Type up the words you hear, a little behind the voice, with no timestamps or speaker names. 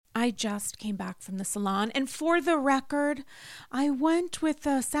I just came back from the salon, and for the record, I went with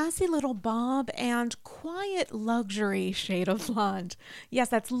a sassy little bob and quiet luxury shade of blonde. Yes,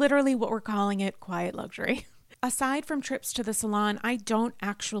 that's literally what we're calling it, quiet luxury. Aside from trips to the salon, I don't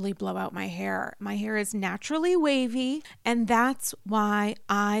actually blow out my hair. My hair is naturally wavy, and that's why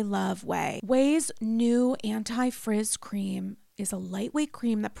I love Ouai. Ouai's new anti-frizz cream is a lightweight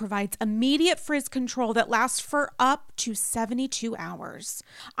cream that provides immediate frizz control that lasts for up to 72 hours.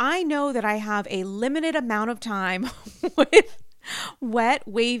 I know that I have a limited amount of time with wet,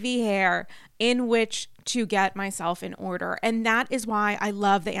 wavy hair in which to get myself in order. And that is why I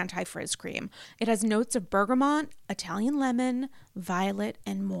love the anti-frizz cream. It has notes of bergamot, Italian lemon, violet,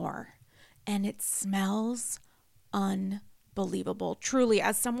 and more. And it smells unbelievable. Truly,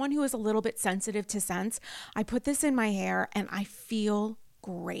 as someone who is a little bit sensitive to scents, I put this in my hair and I feel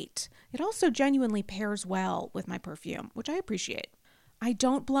great. It also genuinely pairs well with my perfume, which I appreciate. I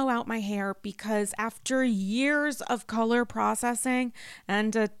don't blow out my hair because after years of color processing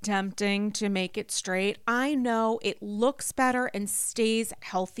and attempting to make it straight, I know it looks better and stays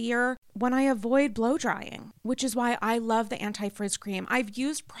healthier when I avoid blow drying, which is why I love the anti-frizz cream. I've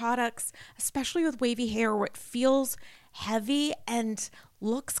used products, especially with wavy hair, where it feels heavy and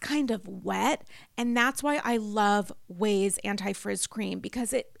looks kind of wet, and that's why I love Ouai's anti-frizz cream,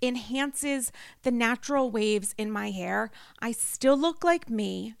 because it enhances the natural waves in my hair. I still look like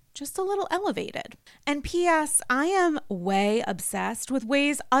me, just a little elevated. And P.S., I am way obsessed with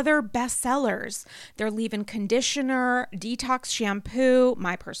Ouai's other bestsellers. Their leave-in conditioner, detox shampoo,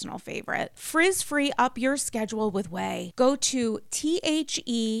 my personal favorite. Frizz-free up your schedule with Ouai. Go to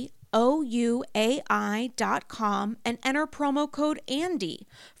TheOuai.com and enter promo code Andy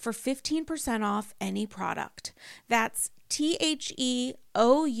for 15% off any product. That's TheOuai.com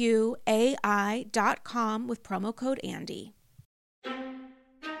with promo code Andy.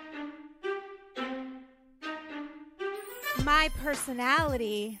 My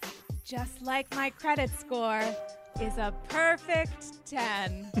personality, just like my credit score, is a perfect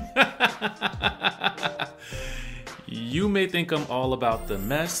 10. You may think I'm all about the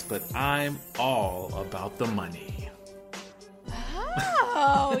mess, but I'm all about the money.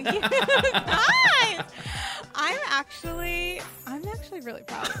 Oh, you guys! I'm actually really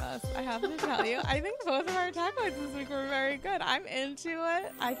proud of us. I have to tell you. I think both of our taglines this week were very good. I'm into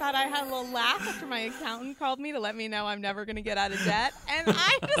it. I thought I had a little laugh after my accountant called me to let me know I'm never going to get out of debt. And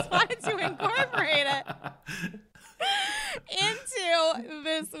I just wanted to incorporate it into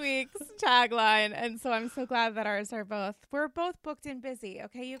this week's tagline. And so I'm so glad that we're both booked and busy.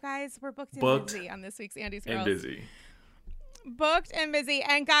 Okay, you guys? We're booked and busy on this week's Andy's Girls. And busy. Booked and busy.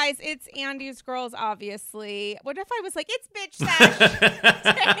 And guys, it's Andy's Girls, obviously. What if I was like, it's bitch sesh?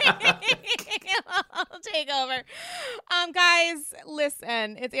 I'll take over. Guys,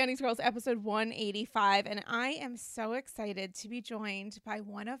 listen, it's Andy's Girls episode 185, and I am so excited to be joined by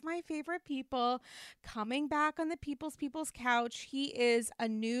one of my favorite people coming back on the People's couch. He is a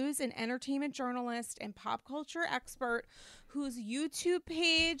news and entertainment journalist and pop culture expert whose YouTube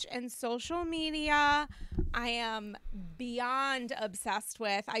page and social media I am beyond obsessed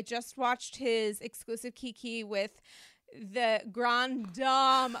with. I just watched his exclusive Kiki with the Grande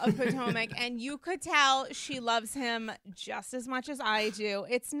Dame of Potomac, and you could tell she loves him just as much as I do.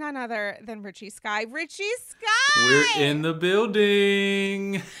 It's none other than Richie Sky. Richie Sky! We're in the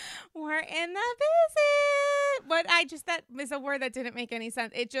building. We're in the visit. That is a word that didn't make any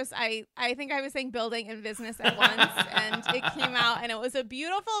sense. It just, I think I was saying building and business at once, and it came out, and it was a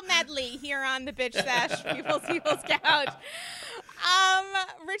beautiful medley here on the Bitch Sesh, People's Couch.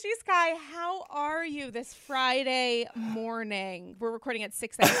 Richie Sky, how are you this Friday morning? We're recording at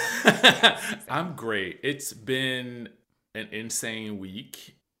 6 a.m. I'm great. It's been an insane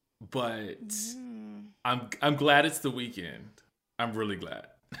week, but I'm glad it's the weekend. I'm really glad.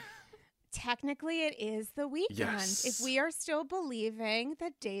 Technically, it is the weekend. Yes. If we are still believing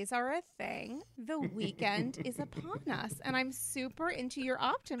that days are a thing, the weekend is upon us. And I'm super into your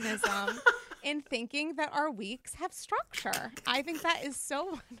optimism in thinking that our weeks have structure. I think that is so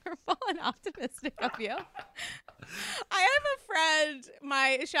wonderful and optimistic of you. I have a friend,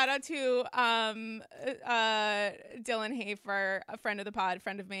 shout out to Dylan Hafer, a friend of the pod,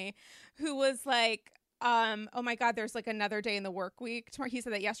 friend of me, who was like, oh my God, there's like another day in the work week tomorrow. He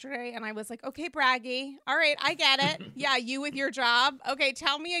said that yesterday, and I was like, okay, braggy. All right, I get it. Yeah, you with your job. Okay,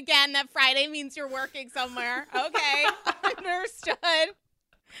 tell me again that Friday means you're working somewhere. Okay, understood.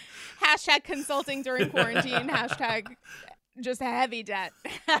 Hashtag consulting during quarantine. Hashtag just heavy debt.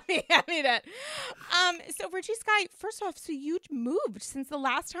 heavy debt. So Richie Sky, first off, so you moved since the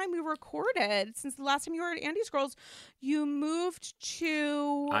last time we recorded, since the last time you were at Andy's Girls, you moved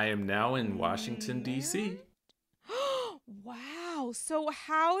to... I am now in Washington, D.C. Wow. So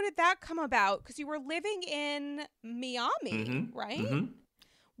how did that come about? Because you were living in Miami, right? Mm-hmm.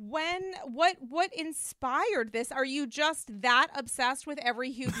 What inspired this? Are you just that obsessed with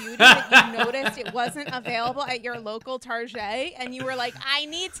Every Hue Beauty that you noticed it wasn't available at your local Target and you were like, I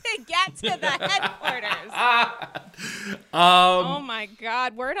need to get to the headquarters? Oh my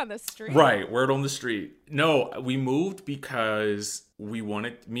God. Word on the street. Right. Word on the street. No, we moved because me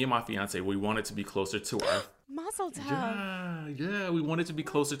and my fiance, we wanted to be closer to our... Mazel tov. Yeah. We wanted to be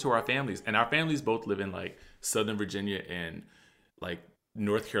closer to our families. And our families both live in like Southern Virginia and like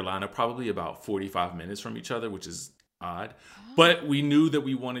North Carolina, probably about 45 minutes from each other, which is odd. But we knew that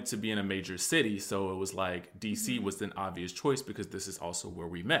we wanted to be in a major city. So it was like DC was an obvious choice because this is also where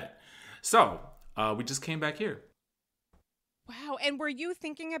we met. So we just came back here. Wow. And were you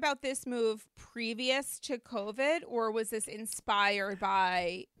thinking about this move previous to COVID, or was this inspired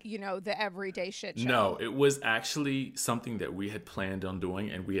by, the everyday shit show? No, it was actually something that we had planned on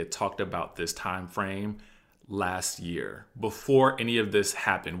doing, and we had talked about this time frame last year before any of this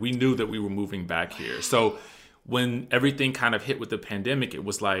happened. We knew that we were moving back here. So when everything kind of hit with the pandemic, it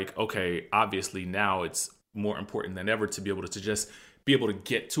was like, okay, obviously now it's more important than ever to be able to just be able to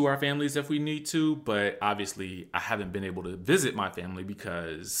get to our families if we need to. But obviously I haven't been able to visit my family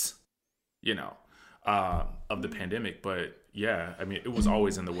because, of the pandemic. But yeah, I mean, it was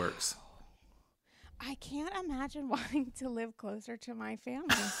always in the works. I can't imagine wanting to live closer to my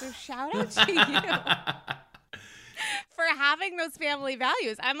family. So shout out to you for having those family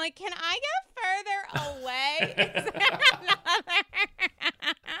values. I'm like, can I get further away? Is there another?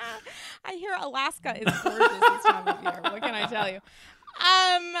 I hear Alaska is gorgeous this time of year. What can I tell you?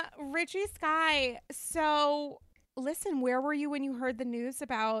 Richie Sky. So listen, where were you when you heard the news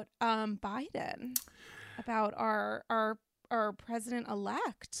about Biden, about our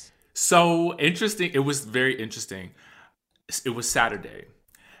president-elect? So interesting. It was very interesting. It was Saturday.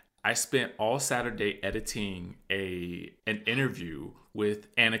 I spent all Saturday editing an interview with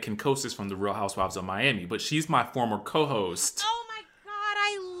Anna Kinkosis from The Real Housewives of Miami, but she's my former co-host. Oh my God,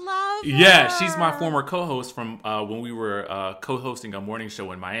 I love her. Yeah, she's my former co-host from when we were co-hosting a morning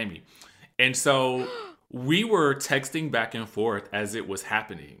show in Miami. And so we were texting back and forth as it was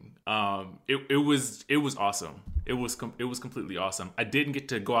happening. It was awesome. It was completely awesome. I didn't get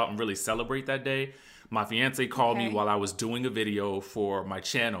to go out and really celebrate that day. My fiance called me while I was doing a video for my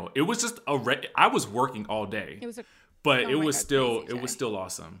channel. It was just I was working all day. It was still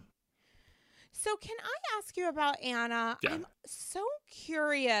awesome. So can I ask you about Anna? Yeah. I'm so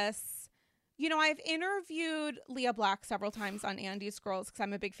curious. I've interviewed Leah Black several times on Andy's Girls because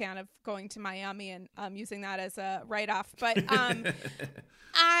I'm a big fan of going to Miami and using that as a write-off. But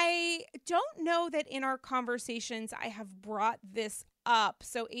I don't know that in our conversations I have brought this up.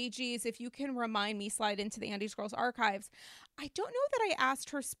 So AGs, if you can remind me, slide into the Andy's Girls archives. I don't know that I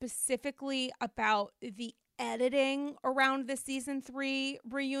asked her specifically about the editing around the season 3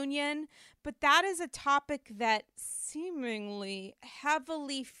 reunion, but that is a topic that seemingly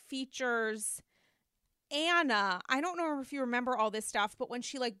heavily features Anna. I don't know if you remember all this stuff, but when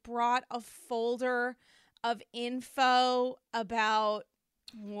she brought a folder of info about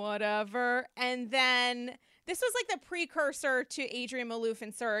whatever, and then this was the precursor to Adrienne Maloof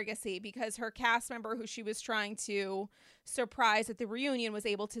and Surrogacy, because her cast member who she was trying to surprise at the reunion was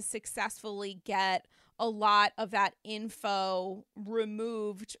able to successfully get a lot of that info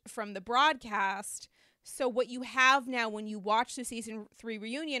removed from the broadcast. So what you have now when you watch the season 3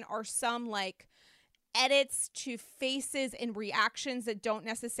 reunion are some edits to faces and reactions that don't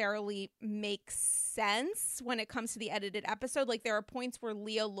necessarily make sense when it comes to the edited episode. There are points where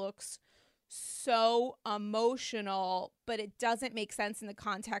Leah looks so emotional, but it doesn't make sense in the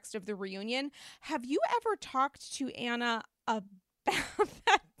context of the reunion. Have you ever talked to Anna about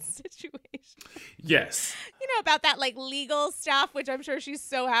that situation? Yes. About that legal stuff, which I'm sure she's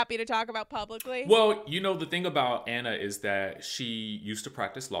so happy to talk about publicly. Well, the thing about Anna is that she used to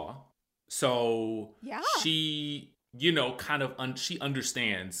practice law. So yeah, she, she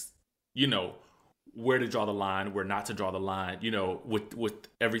understands, where to draw the line, where not to draw the line, with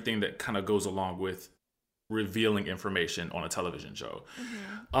everything that kind of goes along with revealing information on a television show.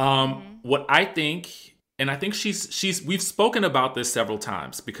 Mm-hmm. What I think, and I think we've spoken about this several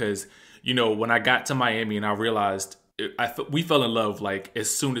times because, when I got to Miami and I realized we fell in love as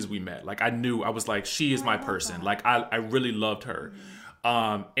soon as we met. I knew, I was she is my person. I really loved her.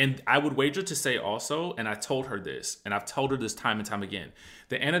 And I would wager to say also, and I told her this, and I've told her this time and time again,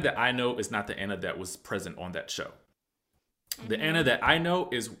 the Anna that I know is not the Anna that was present on that show. The Anna that I know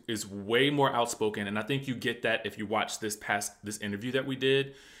is way more outspoken, and I think you get that if you watch this interview that we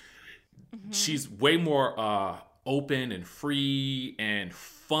did. She's way more open and free and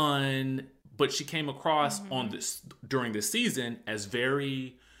fun, but she came across during this season as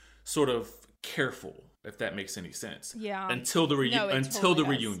very sort of careful, if that makes any sense. Yeah. Until the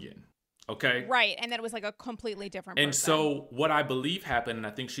reunion. Okay. Right. And then it was like a completely different person. And so what I believe happened, and I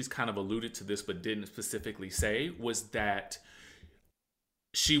think she's kind of alluded to this, but didn't specifically say, was that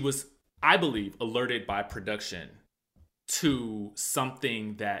she was, I believe, alerted by production to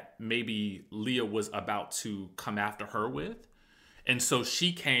something that maybe Leah was about to come after her with. And so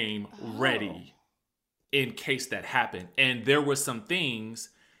she came ready in case that happened. And there were some things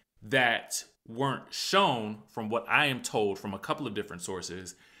that weren't shown, from what I am told from a couple of different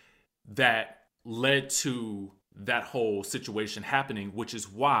sources, that led to that whole situation happening, which is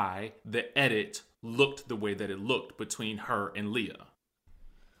why the edit looked the way that it looked between her and Leah.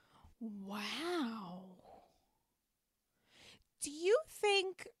 Wow. Do you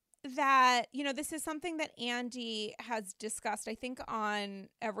think that, this is something that Andy has discussed, I think, on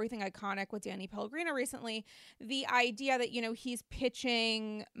Everything Iconic with Danny Pellegrino recently, the idea that, he's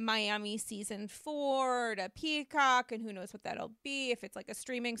pitching Miami season 4 to Peacock, and who knows what that'll be, if it's like a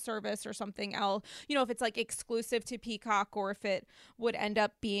streaming service or something else, if it's like exclusive to Peacock or if it would end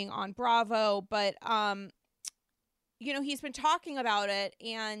up being on Bravo. But, he's been talking about it,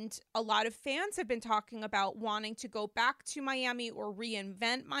 and a lot of fans have been talking about wanting to go back to Miami or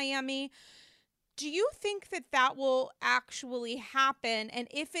reinvent Miami. Do you think that will actually happen? And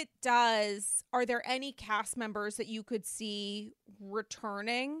if it does, are there any cast members that you could see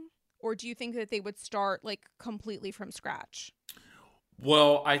returning? Or do you think that they would start like completely from scratch?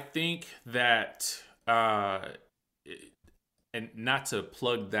 Well, I think that, and not to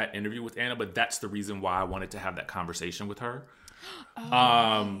plug that interview with Anna, but that's the reason why I wanted to have that conversation with her.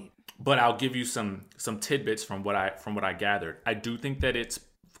 But I'll give you some tidbits from what I gathered. I do think that it's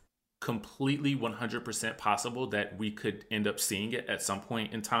completely 100% possible that we could end up seeing it at some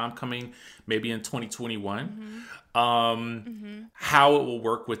point in time, coming maybe in 2021. How it will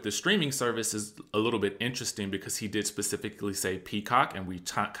work with the streaming service is a little bit interesting, because he did specifically say Peacock, and we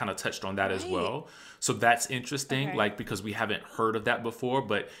kind of touched on that as well. So that's interesting, because we haven't heard of that before.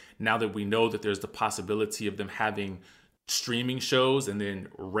 But now that we know that there's the possibility of them having streaming shows and then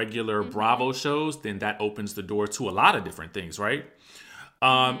regular Bravo shows, then that opens the door to a lot of different things, right?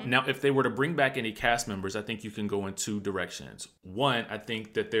 Now, if they were to bring back any cast members, I think you can go in two directions. One, I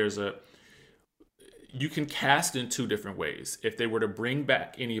think that you can cast in two different ways. If they were to bring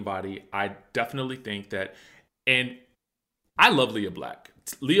back anybody, I definitely think that, and I love Leah Black.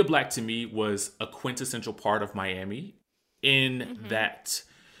 Leah Black to me was a quintessential part of Miami in that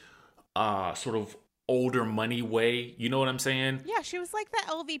sort of older money way. You know what I'm saying? Yeah, she was like the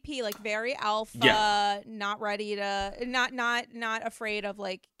LVP, like very alpha, not ready to, not afraid of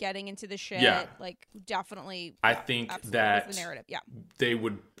like getting into the shit. Yeah. Like definitely. I think that was the narrative. Yeah.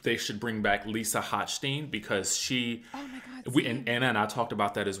 They should bring back Lisa Hochstein, because she, oh my God, and Anna and I talked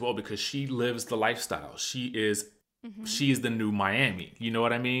about that as well, because she lives the lifestyle. She is the new Miami. You know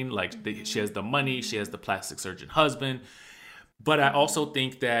what I mean? Like she has the money, she has the plastic surgeon husband. But I also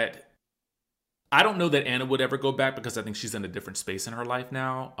think that, I don't know that Anna would ever go back, because I think she's in a different space in her life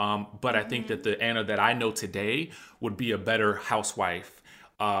now. But I think that the Anna that I know today would be a better housewife,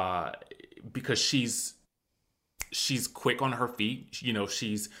 because she's quick on her feet.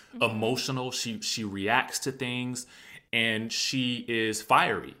 She's emotional. She reacts to things, and she is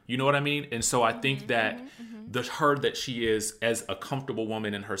fiery. You know what I mean? And so I think that her that she is, as a comfortable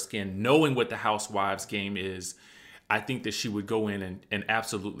woman in her skin, knowing what the housewives game is, I think that she would go in and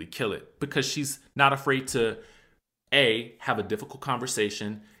absolutely kill it, because she's not afraid to have a difficult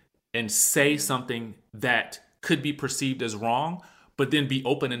conversation and say something that could be perceived as wrong, but then be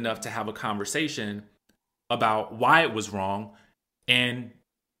open enough to have a conversation about why it was wrong and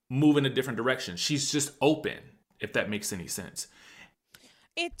move in a different direction. She's just open, if that makes any sense.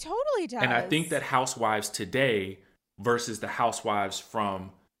 It totally does. And I think that housewives today versus the housewives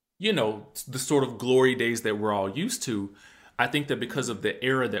from, the sort of glory days that we're all used to, I think that because of the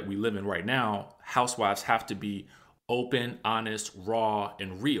era that we live in right now, housewives have to be open, honest, raw,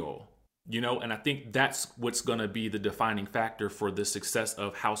 and real. And I think that's what's going to be the defining factor for the success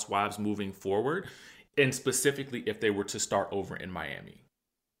of housewives moving forward, and specifically if they were to start over in Miami.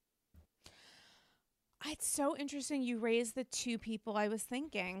 It's so interesting you raised the two people I was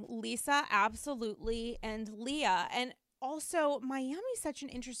thinking. Lisa, absolutely, and Leah. And also, Miami's such an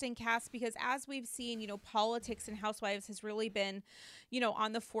interesting cast because as we've seen, politics and Housewives has really been,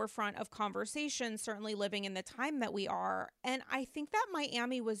 on the forefront of conversation, certainly living in the time that we are. And I think that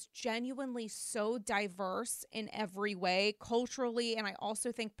Miami was genuinely so diverse in every way, culturally, and I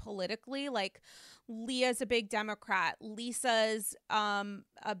also think politically. Like, Leah's a big Democrat. Lisa's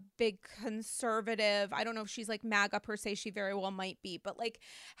a big conservative. I don't know if she's like MAGA per se. She very well might be. But like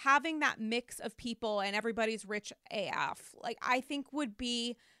having that mix of people and everybody's rich AF, like I think would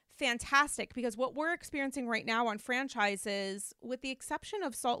be fantastic because what we're experiencing right now on franchises, with the exception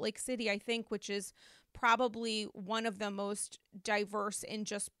of Salt Lake City, I think, which is probably one of the most diverse in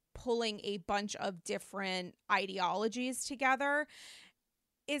just pulling a bunch of different ideologies together,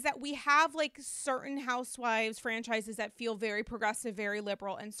 is that we have like certain Housewives franchises that feel very progressive, very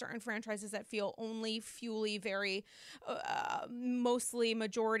liberal, and certain franchises that feel only very, mostly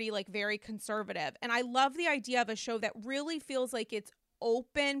majority, like very conservative. And I love the idea of a show that really feels like it's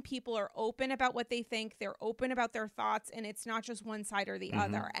open. People are open about what they think. They're open about their thoughts, and it's not just one side or the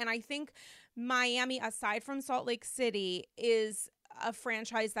other. And I think Miami, aside from Salt Lake City, is a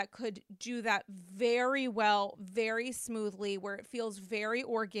franchise that could do that very well, very smoothly, where it feels very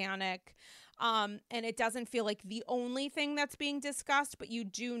organic. And it doesn't feel like the only thing that's being discussed, but you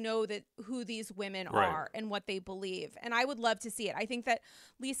do know that who these women are and what they believe. And I would love to see it. I think that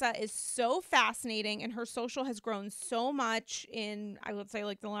Lisa is so fascinating and her social has grown so much in, I would say,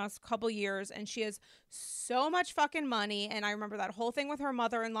 like the last couple years. And she has so much fucking money. And I remember that whole thing with her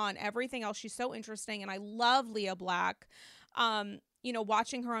mother-in-law and everything else. She's so interesting. And I love Leah Black.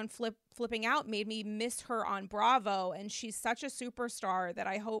 Watching her on Flipping Out made me miss her on Bravo. And she's such a superstar that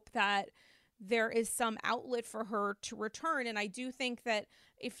I hope that there is some outlet for her to return. And I do think that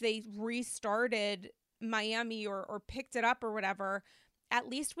if they restarted Miami or picked it up or whatever, at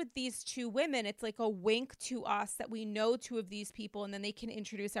least with these two women, it's like a wink to us that we know two of these people and then they can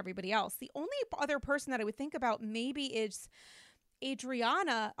introduce everybody else. The only other person that I would think about maybe is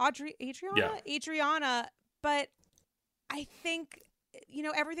Adriana, but I think,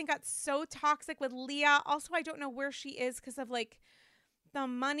 everything got so toxic with Leah. Also, I don't know where she is because of like the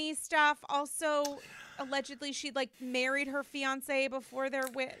money stuff. Also, allegedly she like married her fiance before they're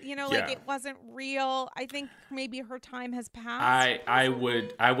like it wasn't real. I think maybe her time has passed.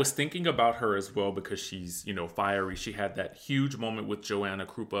 I was thinking about her as well because she's, fiery. She had that huge moment with Joanna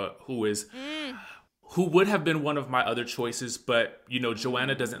Krupa, who would have been one of my other choices, but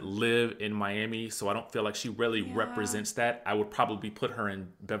Joanna doesn't live in Miami, so I don't feel like she really represents that. I would probably put her in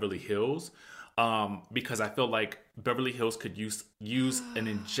Beverly Hills. Because I feel like Beverly Hills could use an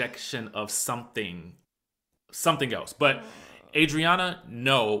injection of something else. But Adriana,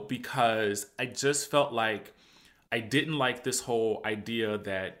 no, because I just felt like I didn't like this whole idea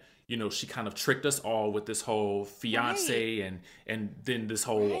that, she kind of tricked us all with this whole fiance and then this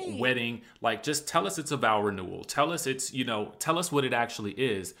whole wedding. Like, just tell us it's a vow renewal. Tell us it's, tell us what it actually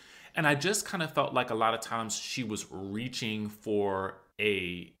is. And I just kind of felt like a lot of times she was reaching for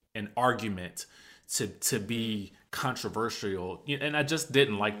an argument to be controversial, and I just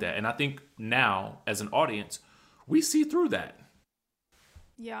didn't like that. And I think now as an audience we see through that.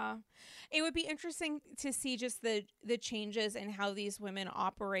 Yeah, it would be interesting to see just the changes in how these women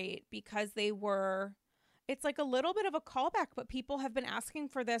operate, because it's like a little bit of a callback, but people have been asking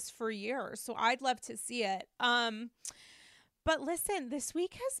for this for years, so I'd love to see it. But listen, this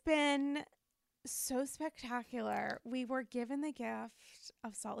week has been so spectacular. We were given the gift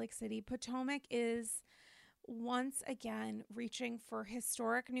of Salt Lake City. Potomac is once again reaching for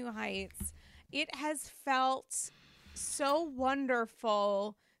historic new heights. It has felt so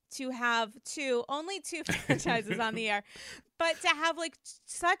wonderful to have only two franchises on the air, but to have like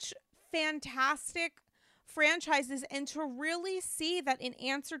such fantastic franchises and to really see that in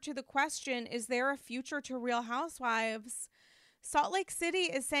answer to the question, is there a future to Real Housewives? Salt Lake City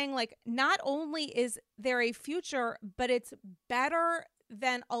is saying, like, not only is there a future, but it's better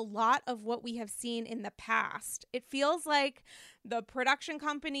than a lot of what we have seen in the past. It feels like the production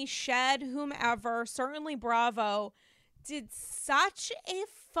company, Shed, whomever, certainly Bravo, did such a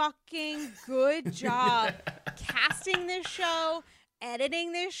fucking good job casting this show,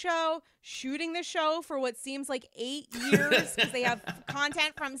 editing this show, shooting the show for what seems like 8 years, because they have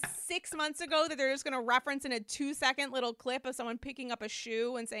content from 6 months ago that they're just going to reference in a 2-second little clip of someone picking up a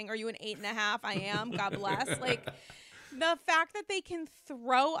shoe and saying, "Are you an 8.5?" I am. God bless. Like, the fact that they can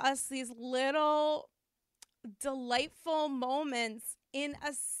throw us these little delightful moments in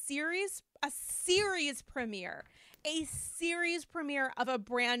a series premiere of a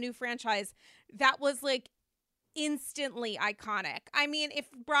brand new franchise that was like instantly iconic. I mean, if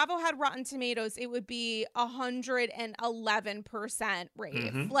Bravo had Rotten Tomatoes, it would be 111% rave.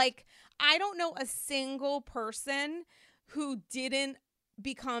 Mm-hmm. Like, I don't know a single person who didn't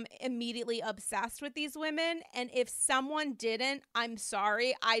become immediately obsessed with these women. And if someone didn't, I'm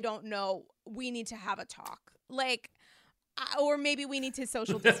sorry. I don't know. We need to have a talk. Like, or maybe we need to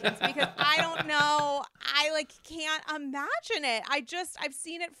social distance because I don't know. I like can't imagine it. I've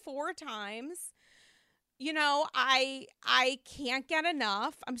seen it 4 times. You know, I can't get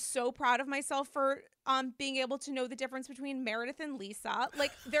enough. I'm so proud of myself for being able to know the difference between Meredith and Lisa.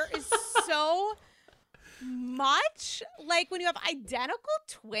 Like, there is so much. Like, when you have identical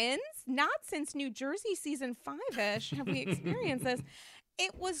twins, not since New Jersey season 5-ish have we experienced this.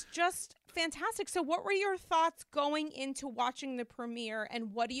 It was just fantastic. So what were your thoughts going into watching the premiere,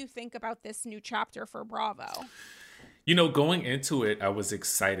 and what do you think about this new chapter for Bravo? You know, going into it, I was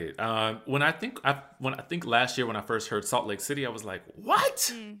excited. When I think last year when I first heard Salt Lake City, I was like,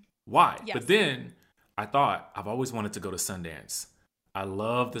 "What? Why?" Yes. But then I thought I've always wanted to go to Sundance. I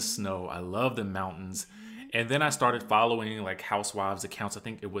love the snow. I love the mountains. And then I started following like Housewives accounts. I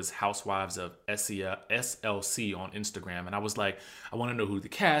think it was Housewives of SLC on Instagram. And I was like, I want to know who the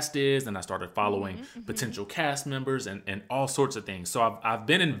cast is. And I started following potential cast members and all sorts of things. So I've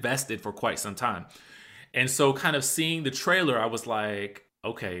been invested for quite some time. And so kind of seeing the trailer, I was like,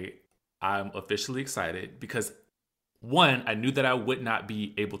 okay, I'm officially excited because one, I knew that I would not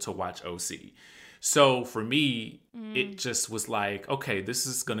be able to watch OC. So for me, it just was like, okay, this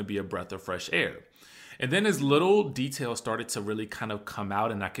is going to be a breath of fresh air. And then as little details started to really kind of come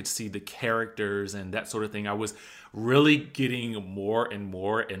out and I could see the characters and that sort of thing, I was really getting more and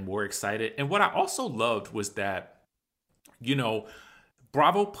more and more excited. And what I also loved was that, you know,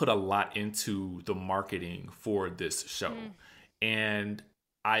 Bravo put a lot into the marketing for this show. And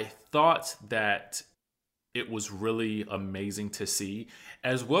I thought that it was really amazing to see,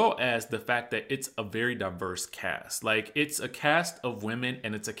 as well as the fact that it's a very diverse cast. Like, it's a cast of women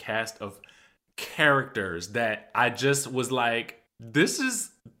and it's a cast of characters that I just was like, this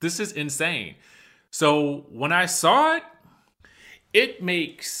is insane. So when I saw it, it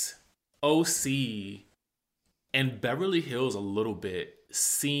makes OC and Beverly Hills a little bit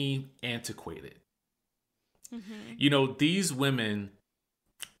seem antiquated. You know, these women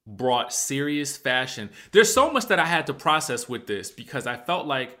brought serious fashion. There's so much that I had to process with this because I felt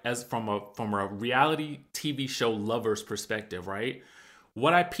like, as from a reality TV show lover's perspective, right?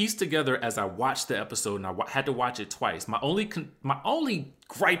 What I pieced together as I watched the episode, and I had to watch it twice. My only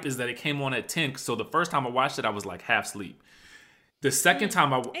gripe is that it came on at 10. So the first time I watched it, I was like half asleep. The second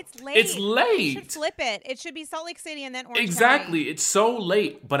time it's late. You should flip it. It should be Salt Lake City and then Orange Exactly. County. It's so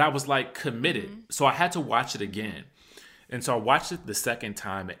late, but I was like committed. So I had to watch it again. And so I watched it the second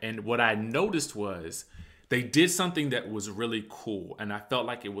time. And what I noticed was they did something that was really cool. And I felt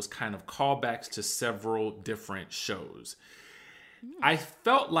like it was kind of callbacks to several different shows. I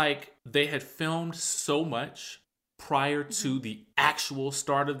felt like they had filmed so much prior to the actual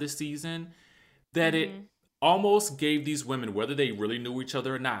start of the season that it almost gave these women, whether they really knew each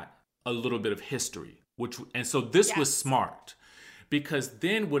other or not, a little bit of history. And so this was smart, because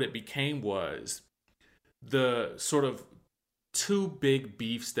then what it became was the sort of 2 big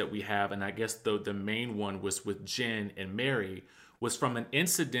beefs that we have, and I guess the main one was with Jen and Mary, was from an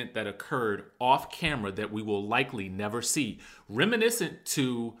incident that occurred off camera that we will likely never see, reminiscent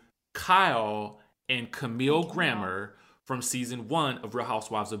to Kyle and Camille Grammer from season 1 of Real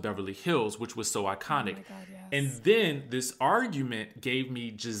Housewives of Beverly Hills, which was so iconic. Oh my God, yes. And then this argument gave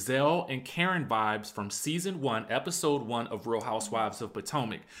me Giselle and Karen vibes from season 1, episode 1 of Real Housewives of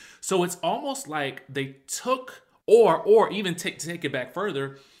Potomac. So it's almost like they took, or even take it back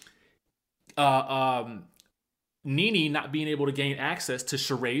further, Nene not being able to gain access to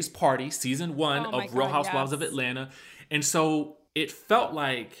Sheree's party, season 1 of Real Housewives of Atlanta. And so it felt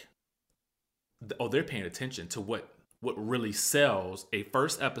like, they're paying attention to what really sells a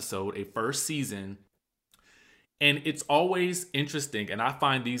first episode, a first season. And it's always interesting, and I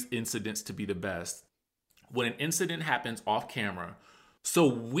find these incidents to be the best, when an incident happens off camera, so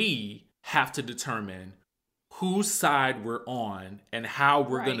we have to determine whose side we're on and how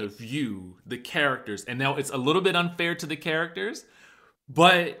we're going to view the characters. And now it's a little bit unfair to the characters,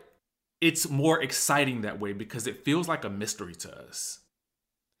 but it's more exciting that way because it feels like a mystery to us.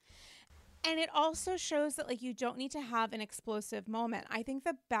 And it also shows that, like, you don't need to have an explosive moment. I think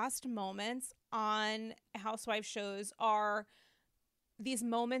the best moments on housewife shows are these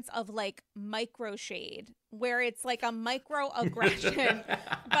moments of, like, micro shade, where it's like a micro aggression,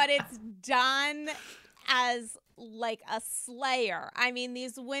 but it's done as like a slayer. I mean,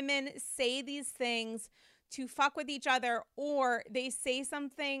 these women say these things to fuck with each other, or they say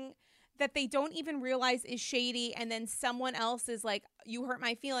something that they don't even realize is shady, and then someone else is like, you hurt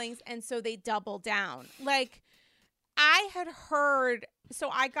my feelings, and so they double down. Like, I had heard, so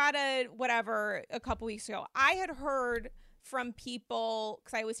I got a couple weeks ago, I had heard from people,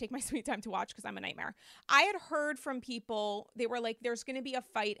 because I always take my sweet time to watch because I'm a nightmare. I had heard from people, they were like, there's going to be a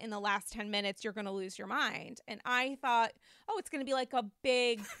fight in the last 10 minutes, you're going to lose your mind. And I thought, oh, it's going to be like a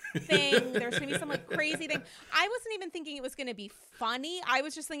big thing. There's going to be some like crazy thing. I wasn't even thinking it was going to be funny. I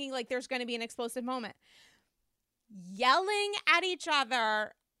was just thinking like there's going to be an explosive moment. Yelling at each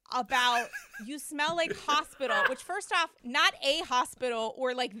other about you smell like hospital, which first off, not a hospital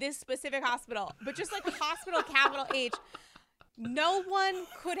or like this specific hospital, but just like hospital, capital H. No one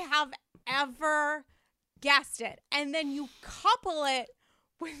could have ever guessed it. And then you couple it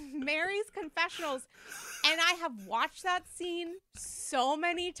with Mary's confessionals. And I have watched that scene so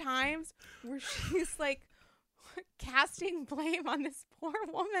many times where she's like casting blame on this poor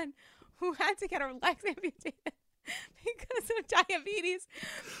woman who had to get her legs amputated because of diabetes.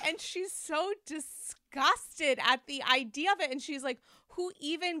 And she's so disgusted at the idea of it. And she's like, who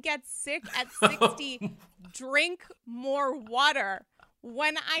even gets sick at 60? Drink more water.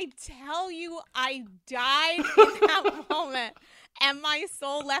 When I tell you I died in that moment and my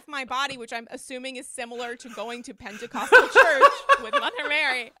soul left my body, which I'm assuming is similar to going to Pentecostal church with Mother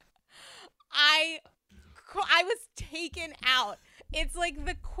Mary, I was taken out. It's like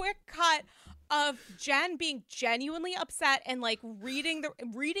the quick cut of Jen being genuinely upset and like reading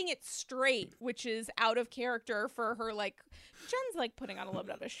it straight, which is out of character for her. Like, Jen's like putting on a little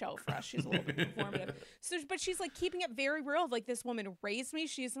bit of a show for us. She's a little bit performative. So, but she's like keeping it very real. Like, this woman raised me.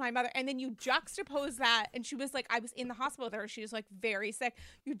 She's my mother. And then you juxtapose that. And she was like, I was in the hospital with her. She was like very sick.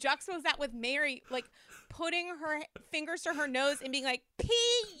 You juxtapose that with Mary, like putting her fingers to her nose and being like,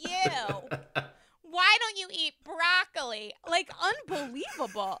 P.U. Why don't you eat broccoli? Like,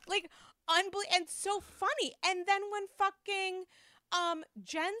 unbelievable. Like, and so funny. And then when fucking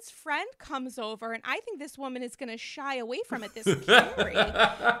Jen's friend comes over, and I think this woman is gonna shy away from it, this Carrie,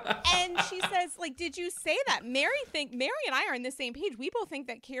 and she says, like, did you say that? Mary and I are on the same page. We both think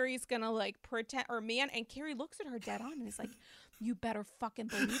that Carrie's gonna like pretend, or man, and Carrie looks at her dead on and is like, you better fucking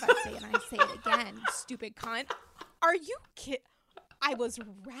believe I say it, and I say it again, you stupid cunt. Are you kidding? I was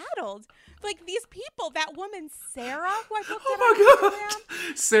rattled. Like, these people, that woman, Sarah, who I looked at on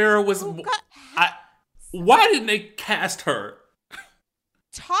Instagram. Sarah was... why didn't they cast her?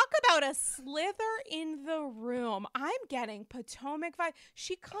 Talk about a slither in the room. I'm getting Potomac vibe.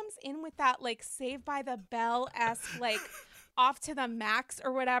 She comes in with that, like, Saved by the Bell-esque, like, off to the max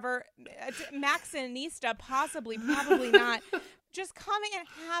or whatever. Maxinista, possibly, probably not. Just coming and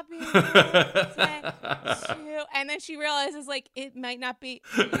happy birthday, and then she realizes, like, it might not be.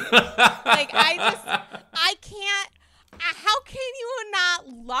 Like, I can't. How can you not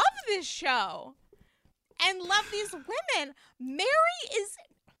love this show and love these women? Mary is.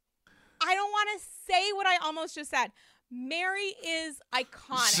 I don't want to say what I almost just said. Mary is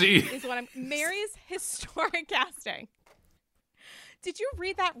iconic. Mary's historic casting. Did you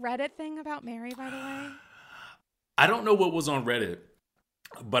read that Reddit thing about Mary, by the way? I don't know what was on Reddit,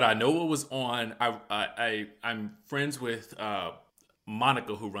 but I know what was on. I'm friends with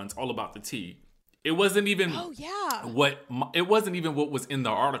Monica, who runs All About the Tea. It wasn't even. Oh yeah. It wasn't even what was in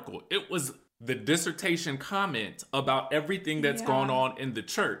the article. It was the dissertation comment about everything that's gone on in the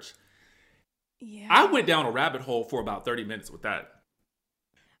church. Yeah. I went down a rabbit hole for about 30 minutes with that.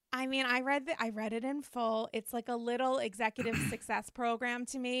 I mean, I read it in full. It's like a little executive success program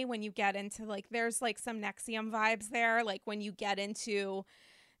to me when you get into, like, there's like some NXIVM vibes there. Like when you get into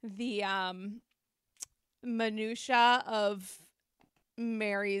the minutia of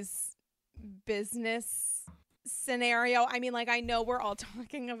Mary's business scenario. I mean, like, I know we're all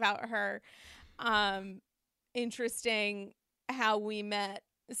talking about her interesting how we met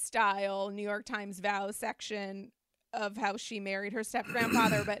style New York Times vow section of how she married her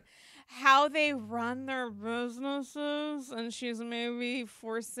step-grandfather, but how they run their businesses, and she's maybe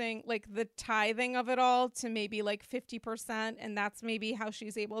forcing, like, the tithing of it all to maybe, like, 50%, and that's maybe how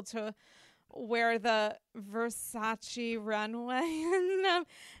she's able to wear the Versace runway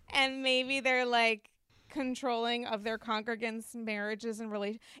and maybe they're, like, controlling of their congregants' marriages and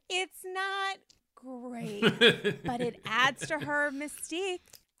relations. It's not great, but it adds to her mystique.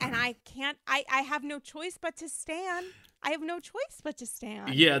 And I have no choice but to stand.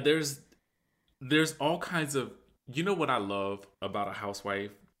 Yeah, there's all kinds of, you know what I love about a housewife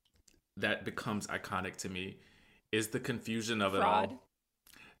that becomes iconic to me is the confusion of Fraud.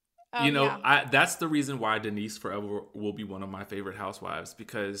 It all. That's the reason why Denise forever will be one of my favorite housewives,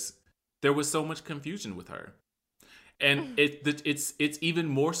 because there was so much confusion with her. And it's even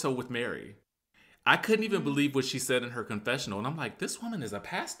more so with Mary. I couldn't even believe what she said in her confessional. And I'm like, this woman is a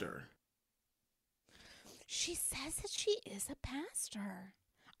pastor. She says that she is a pastor.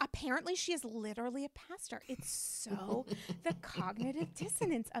 Apparently, she is literally a pastor. It's so the cognitive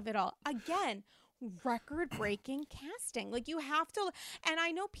dissonance of it all. Again, record-breaking casting. Like, you have to, and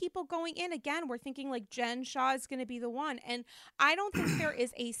I know people going in, again, we're thinking like Jen Shah is going to be the one. And I don't think there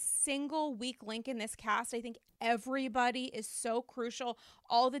is a single weak link in this cast. I think everybody is so crucial.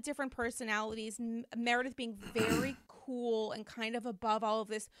 All the different personalities, Meredith being very cool and kind of above all of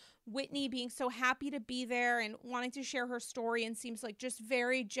this, Whitney being so happy to be there and wanting to share her story and seems like just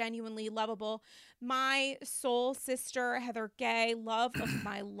very genuinely lovable. My soul sister, Heather Gay, love of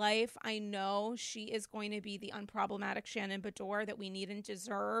my life. I know she is going to be the unproblematic Shannon Beador that we need and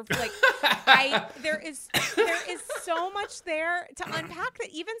deserve. Like, there is so much there to unpack, that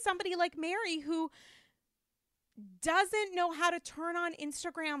even somebody like Mary, who doesn't know how to turn on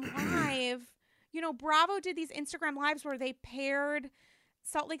Instagram Live. You know, Bravo did these Instagram Lives where they paired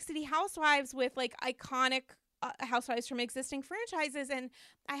Salt Lake City housewives with like iconic housewives from existing franchises. And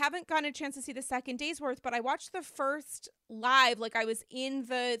I haven't gotten a chance to see the second day's worth, but I watched the first live. Like, I was in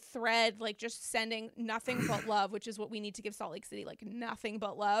the thread, like just sending nothing but love, which is what we need to give Salt Lake City, like nothing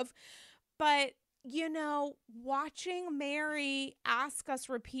but love. But, you know, watching Mary ask us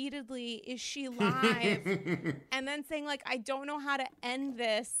repeatedly, is she live? And then saying like, I don't know how to end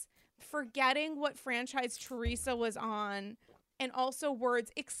this, forgetting what franchise Teresa was on. And also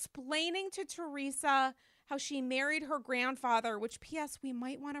words, explaining to Teresa how she married her grandfather, which, P.S., we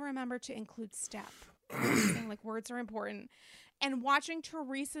might want to remember to include step. Saying, like, words are important. And watching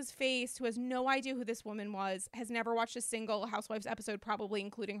Teresa's face, who has no idea who this woman was, has never watched a single Housewives episode, probably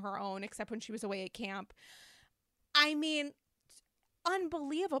including her own, except when she was away at camp. I mean,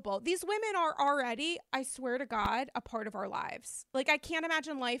 unbelievable. These women are already, I swear to God, a part of our lives. Like, I can't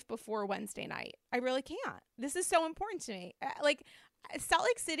imagine life before Wednesday night. I really can't. This is so important to me. Like, Salt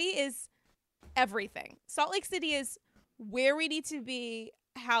Lake City is everything. Salt Lake City is where we need to be,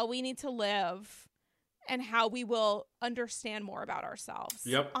 how we need to live, and how we will understand more about ourselves.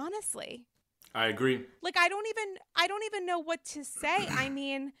 Yep. Honestly. I agree. Like, I don't even know what to say. I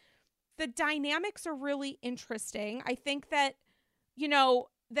mean, the dynamics are really interesting. I think that, you know,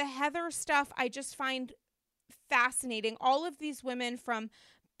 the Heather stuff I just find fascinating. All of these women from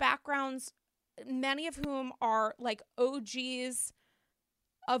backgrounds, many of whom are like OGs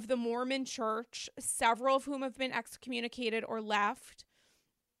of the Mormon Church, several of whom have been excommunicated or left.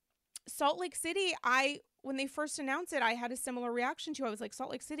 Salt Lake City, when they first announced it, I had a similar reaction to. I was like,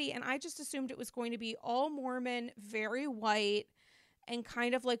 Salt Lake City, and I just assumed it was going to be all Mormon, very white, and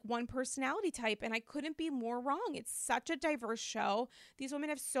kind of like one personality type. And I couldn't be more wrong. It's such a diverse show. These women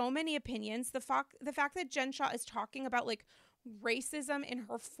have so many opinions. The fact that Jen Shah is talking about like racism in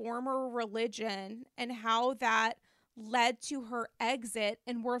her former religion and how that led to her exit,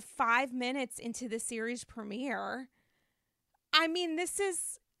 and we're 5 minutes into the series premiere. I mean, this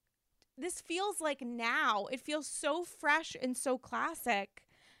feels like now. It feels so fresh and so classic.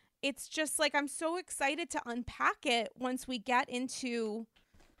 It's just like, I'm so excited to unpack it once we get into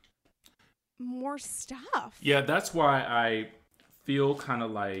more stuff. Yeah, that's why I feel kind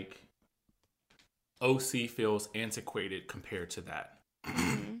of like OC feels antiquated compared to that.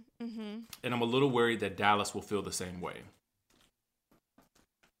 Mm-hmm. And I'm a little worried that Dallas will feel the same way.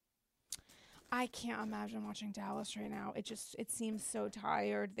 I can't imagine watching Dallas right now. It seems so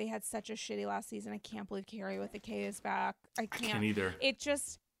tired. They had such a shitty last season. I can't believe Carrie with the K is back. I can't either.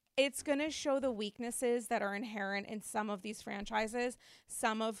 It's going to show the weaknesses that are inherent in some of these franchises,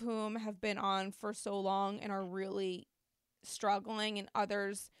 some of whom have been on for so long and are really struggling, and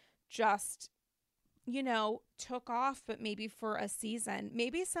others just, you know, took off, but maybe for a season.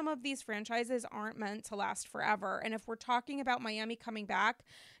 Maybe some of these franchises aren't meant to last forever. And if we're talking about Miami coming back,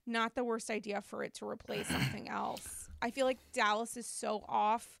 not the worst idea for it to replace something else. I feel like Dallas is so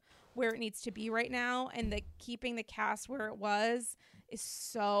off where it needs to be right now, and keeping the cast where it was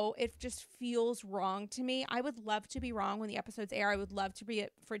it just feels wrong to me. I would love to be wrong when the episodes air. I would love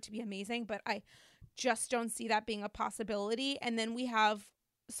for it to be amazing, but I just don't see that being a possibility. And then we have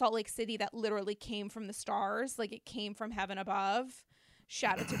Salt Lake City that literally came from the stars, like it came from heaven above.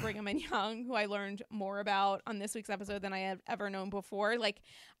 Shout out to Brigham and Young, who I learned more about on this week's episode than I had ever known before. Like,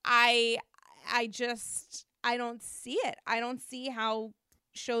 I don't see it. I don't see how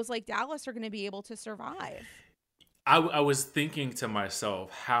shows like Dallas are going to be able to survive. I was thinking to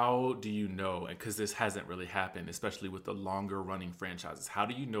myself, how do you know, because this hasn't really happened, especially with the longer running franchises, how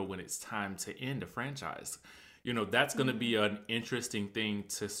do you know when it's time to end a franchise? that's going to be an interesting thing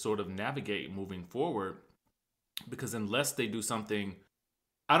to sort of navigate moving forward, because unless they do something,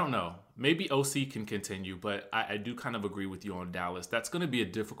 I don't know, maybe OC can continue, but I do kind of agree with you on Dallas. That's going to be a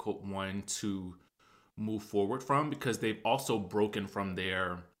difficult one to move forward from, because they've also broken from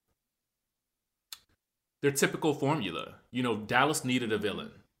their typical formula. Dallas needed a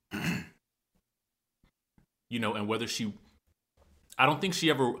villain. And whether I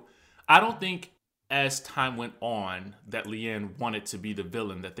don't think as time went on that Leanne wanted to be the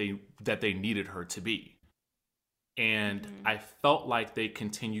villain that they needed her to be. And I felt like they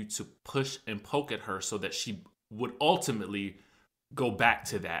continued to push and poke at her so that she would ultimately go back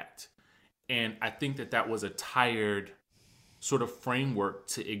to that. And I think that was a tired sort of framework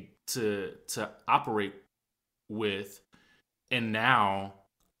to operate with. And now,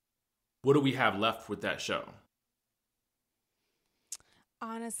 what do we have left with that show?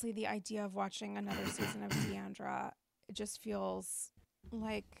 Honestly, the idea of watching another season of Deandra, it just feels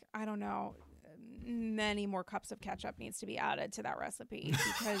like, I don't know, many more cups of ketchup needs to be added to that recipe,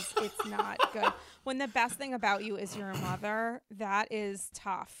 because it's not good. When the best thing about you is you're a mother, that is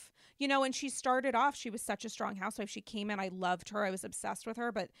tough. When she started off, she was such a strong housewife. She came in, I loved her, I was obsessed with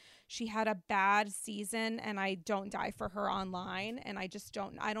her, but she had a bad season, and I don't die for her online, and I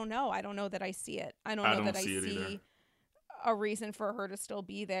don't know that I see it. I don't know that I see a reason for her to still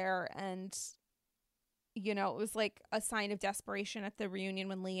be there. And it was like a sign of desperation at the reunion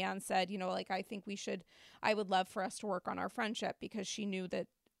when Leanne said, I would love for us to work on our friendship, because she knew that,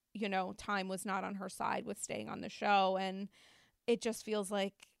 time was not on her side with staying on the show. And it just feels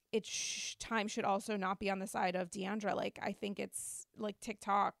like time should also not be on the side of Deandra. Like, I think it's like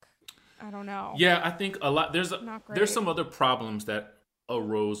TikTok. I don't know. Yeah, I think a lot, there's some other problems that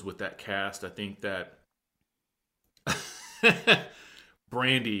arose with that cast. I think that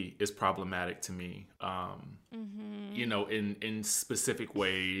Brandi is problematic to me, in specific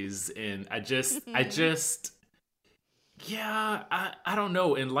ways. And I don't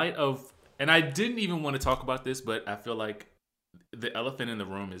know, in light of, and I didn't even want to talk about this, but I feel like the elephant in the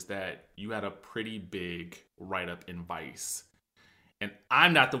room is that you had a pretty big write-up in Vice. And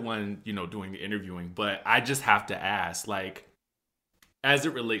I'm not the one, doing the interviewing, but I just have to ask, like, as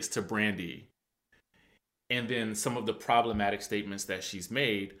it relates to Brandi, and then some of the problematic statements that she's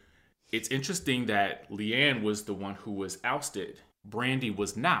made, it's interesting that Leanne was the one who was ousted. Brandi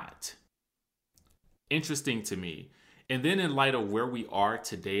was not. Interesting to me. And then in light of where we are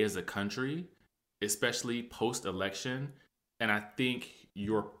today as a country, especially post-election, and I think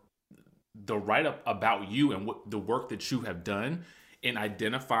the write-up about you and what the work that you have done in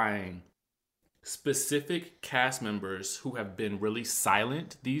identifying specific cast members who have been really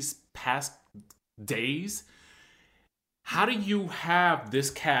silent these past days, how do you have this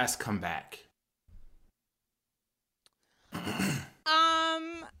cast come back?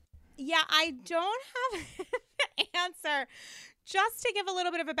 Yeah, I don't have an answer. Just to give a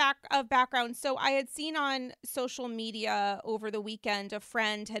little bit of background, so I had seen on social media over the weekend, a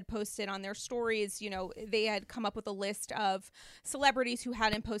friend had posted on their stories, they had come up with a list of celebrities who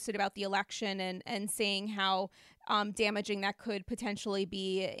hadn't posted about the election, and saying how damaging that could potentially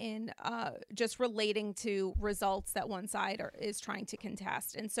be in just relating to results that one side is trying to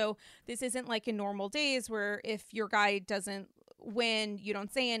contest. And so this isn't like in normal days where if your guy doesn't win, you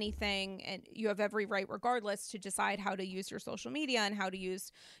don't say anything, and you have every right regardless to decide how to use your social media and how to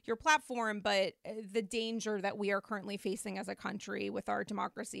use your platform. But the danger that we are currently facing as a country with our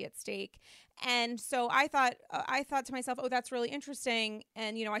democracy at stake. And so I thought to myself, oh, that's really interesting.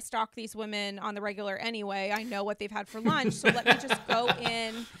 And, I stalk these women on the regular anyway. I know what they've had for lunch. So let me just go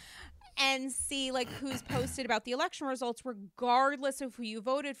in and see like who's posted about the election results, regardless of who you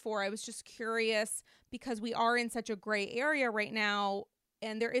voted for. I was just curious, because we are in such a gray area right now,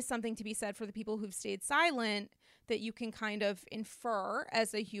 and there is something to be said for the people who've stayed silent, that you can kind of infer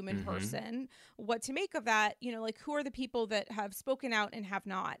as a human person what to make of that. Like, who are the people that have spoken out and have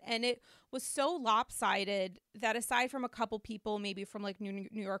not? And it was so lopsided that aside from a couple people, maybe from like New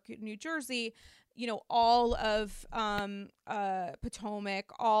York, New Jersey, all of Potomac,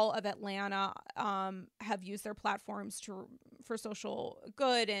 all of Atlanta have used their platforms for social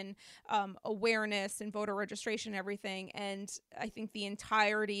good and awareness and voter registration and everything. And I think the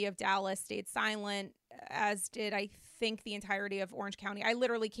entirety of Dallas stayed silent, as did, I think, the entirety of Orange County. I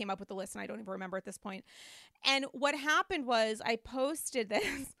literally came up with the list and I don't even remember at this point. And what happened was I posted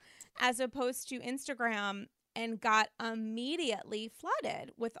this as opposed to Instagram, and got immediately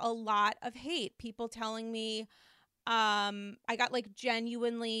flooded with a lot of hate. People telling me, I got like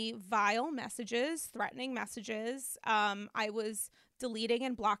genuinely vile messages, threatening messages. I was deleting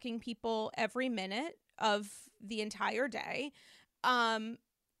and blocking people every minute of the entire day.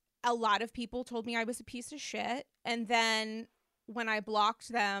 A lot of people told me I was a piece of shit. And then when I blocked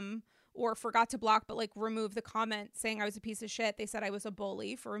them, or forgot to block, but like remove the comment saying I was a piece of shit, they said I was a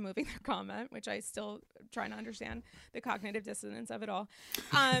bully for removing their comment, which I still trying to understand the cognitive dissonance of it all.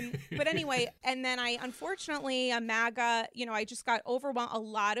 But anyway, and then I, unfortunately, a MAGA, I just got overwhelmed. A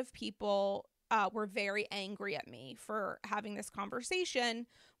lot of people were very angry at me for having this conversation,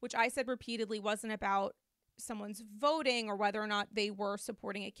 which I said repeatedly wasn't about someone's voting or whether or not they were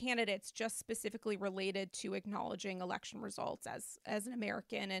supporting a candidate. It's just specifically related to acknowledging election results as an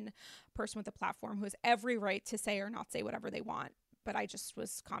American and a person with a platform who has every right to say or not say whatever they want. But I just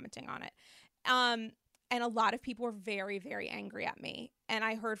was commenting on it. And a lot of people were very, very angry at me. And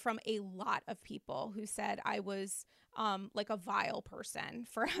I heard from a lot of people who said I was like a vile person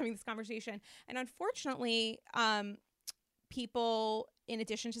for having this conversation. And unfortunately, people, in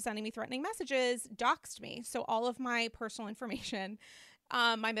addition to sending me threatening messages, doxed me. So all of my personal information,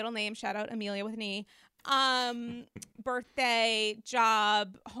 my middle name, shout out Amelia with an E, birthday,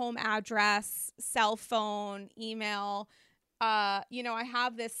 job, home address, cell phone, email. I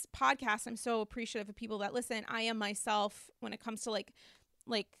have this podcast. I'm so appreciative of people that listen. I am myself, when it comes to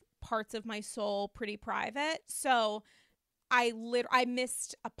like parts of my soul, pretty private. So I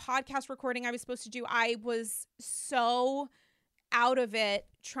missed a podcast recording I was supposed to do. I was so out of it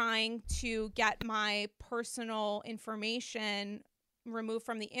trying to get my personal information removed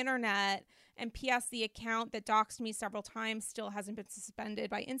from the internet. And P.S. the account that doxed me several times still hasn't been suspended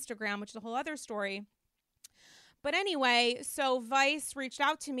by Instagram, which is a whole other story. But anyway, so Vice reached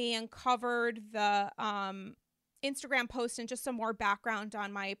out to me and covered the Instagram post and just some more background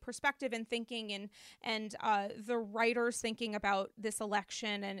on my perspective and thinking and the writers thinking about this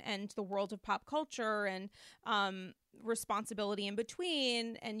election and the world of pop culture and responsibility in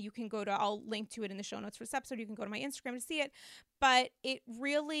between. And you can I'll link to it in the show notes for this episode. You can go to my Instagram to see it. But it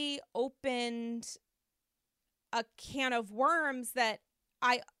really opened a can of worms that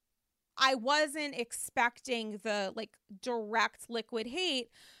I wasn't expecting, the like direct liquid hate.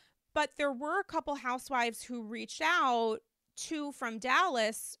 But there were a couple housewives who reached out, two from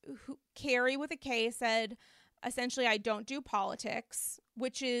Dallas, who Carrie with a K said, essentially, I don't do politics,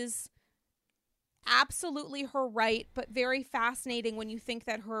 which is absolutely her right, but very fascinating when you think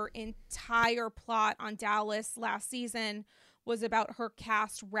that her entire plot on Dallas last season was about her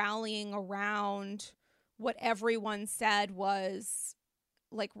cast rallying around what everyone said was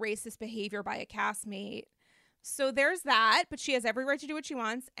like racist behavior by a castmate. So there's that, but she has every right to do what she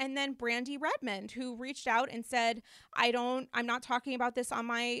wants. And then Brandy Redmond, who reached out and said, I'm not talking about this on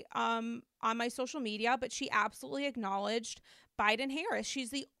my social media, but she absolutely acknowledged Biden Harris.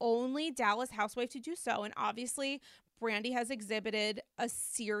 She's the only Dallas housewife to do so. And obviously Brandy has exhibited a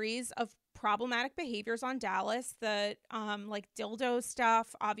series of problematic behaviors on Dallas, the like dildo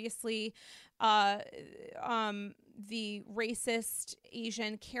stuff, obviously, the racist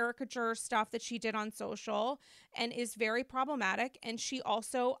Asian caricature stuff that she did on social, and is very problematic. And she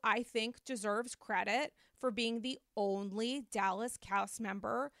also, I think, deserves credit for being the only Dallas cast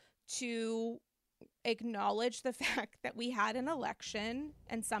member to acknowledge the fact that we had an election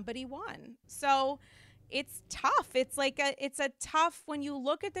and somebody won. So it's tough. It's a tough, when you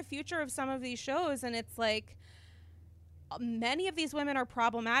look at the future of some of these shows, and it's like many of these women are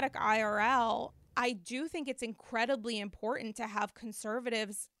problematic IRL. I do think it's incredibly important to have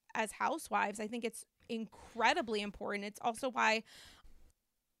conservatives as housewives. I think it's incredibly important. It's also why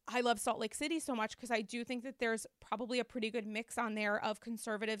I love Salt Lake City so much, because I do think that there's probably a pretty good mix on there of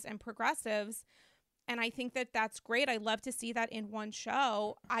conservatives and progressives. And I think that that's great. I love to see that in one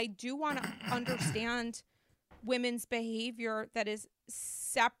show. I do want to understand women's behavior that is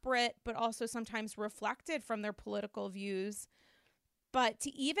separate, but also sometimes reflected from their political views. But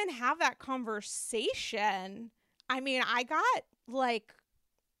to even have that conversation, I mean, I got like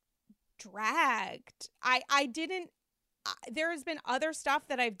dragged. There has been other stuff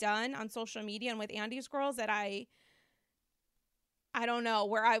that I've done on social media and with Andy's Girls that I don't know,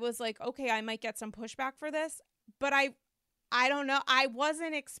 where I was like, okay, I might get some pushback for this, but I don't know. I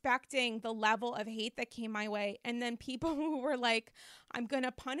wasn't expecting the level of hate that came my way. And then people who were like, I'm going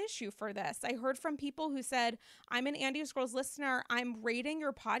to punish you for this. I heard from people who said, I'm an Andy's Girls listener. I'm rating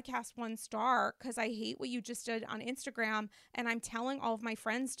your podcast 1 star because I hate what you just did on Instagram. And I'm telling all of my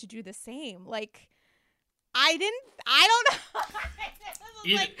friends to do the same. Like, I don't know.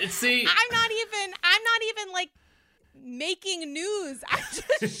 I'm not even like making news. I'm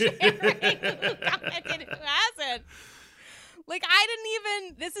just sharing who commented, who hasn't. Like,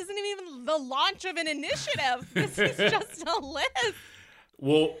 this isn't even the launch of an initiative. This is just a list.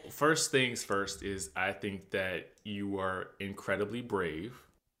 Well, first things first is I think that you are incredibly brave.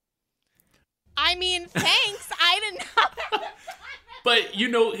 I mean, thanks. I didn't know that. But, you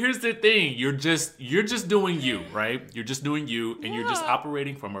know, here's the thing. You're just doing you, right? You're just doing you, and you're just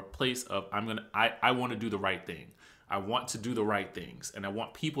operating from a place of, I want to do the right thing. I want to do the right things, and I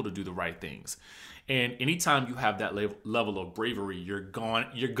want people to do the right things. And anytime you have that level of bravery,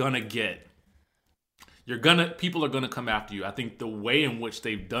 people are gonna come after you. I think the way in which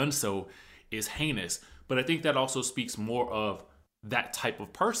they've done so is heinous, but I think that also speaks more of that type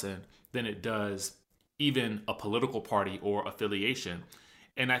of person than it does even a political party or affiliation.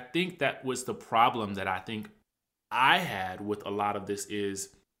 And I think that was the problem that I think I had with a lot of this is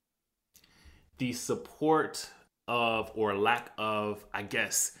the support of, or lack of, I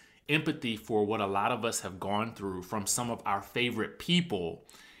guess, empathy for what a lot of us have gone through from some of our favorite people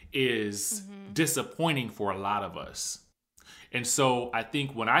is disappointing for a lot of us. And so I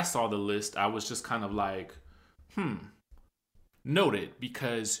think when I saw the list, I was just kind of like, noted,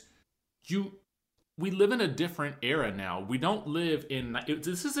 because we live in a different era now. We don't live in,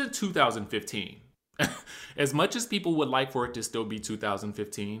 this is in 2015. As much as people would like for it to still be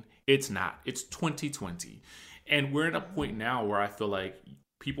 2015, it's not. It's 2020. And we're at a point now where I feel like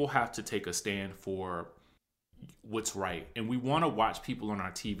people have to take a stand for what's right. And we want to watch people on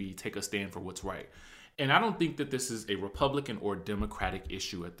our TV take a stand for what's right. And I don't think that this is a Republican or Democratic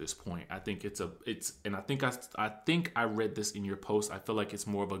issue at this point. I think I think I read this in your post. I feel like it's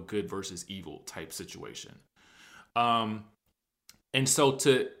more of a good versus evil type situation. And so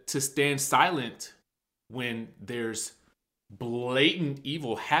to stand silent when there's blatant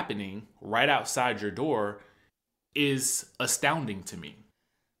evil happening right outside your door is astounding to me.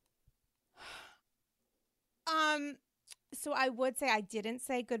 So I would say I didn't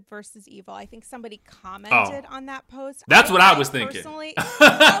say good versus evil. I think somebody commented on that post. That's what I was thinking.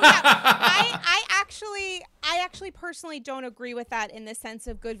 I actually personally don't agree with that in the sense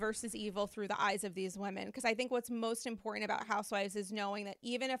of good versus evil through the eyes of these women. Because I think what's most important about Housewives is knowing that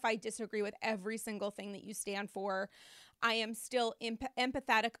even if I disagree with every single thing that you stand for, I am still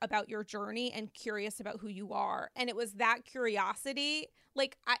empathetic about your journey and curious about who you are. And it was that curiosity,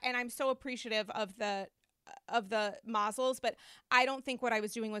 and I'm so appreciative of the Mazdels, but I don't think what I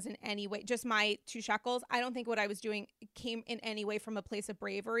was doing was in any way, just my 2 shekels. I don't think what I was doing came in any way from a place of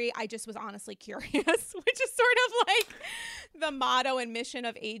bravery. I just was honestly curious, which is sort of like the motto and mission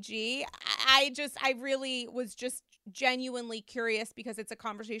of AG. I really was just genuinely curious because it's a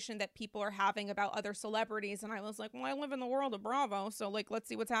conversation that people are having about other celebrities. And I was like, well, I live in the world of Bravo. So let's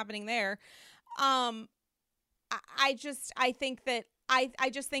see what's happening there. I just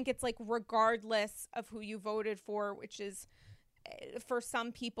think it's like, regardless of who you voted for, which is for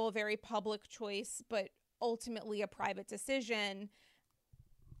some people a very public choice, but ultimately a private decision,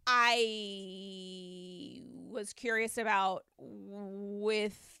 I was curious about,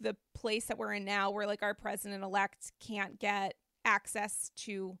 with the place that we're in now, where like our president-elect can't get access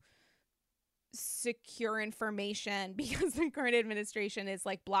to secure information because the current administration is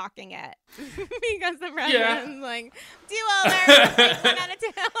like blocking it because the president's like, do over, like, 1 out of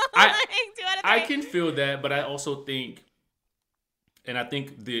 2, 2 out of 3. I can feel that, but I also think, and I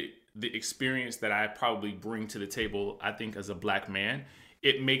think the experience that I probably bring to the table, I think as a black man,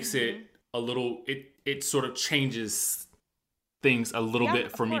 it makes it a little, it sort of changes things a little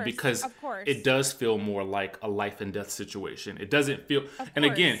bit for me, because it does feel more like a life and death situation. It doesn't feel, and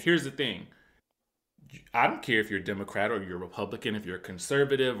again, here's the thing. I don't care if you're a Democrat or you're a Republican, if you're a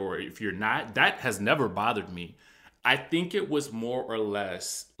conservative or if you're not. That has never bothered me. I think it was more or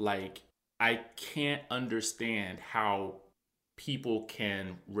less like, I can't understand how people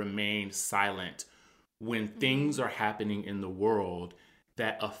can remain silent when things are happening in the world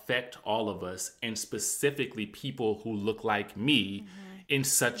that affect all of us, and specifically people who look like me in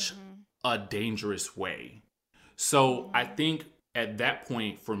such a dangerous way. So I think at that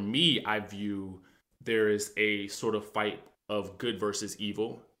point, for me, I view there is a sort of fight of good versus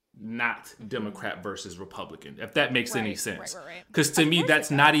evil, not Democrat versus Republican, if that makes any sense. Because to me, that's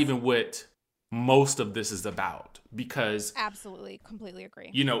not even what most of this is about. Because absolutely, completely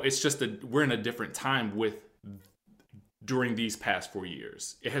agree. You know, it's just we're in a different time during these past 4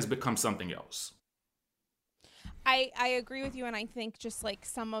 years. It has become something else. I agree with you, and I think just like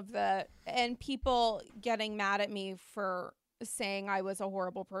and people getting mad at me for saying I was a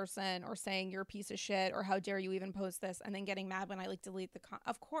horrible person, or saying you're a piece of shit, or how dare you even post this, and then getting mad when I like delete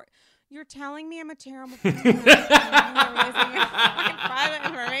of course you're telling me I'm a terrible person. You're releasing my private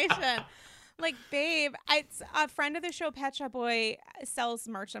information. Like, babe, it's a friend of the show, Pet Shop Boy, sells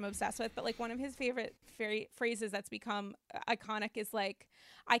merch I'm obsessed with. But like one of his favorite phrases that's become iconic is like,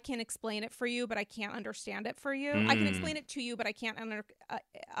 I can explain it for you, but I can't understand it for you. I can explain it to you, but I can't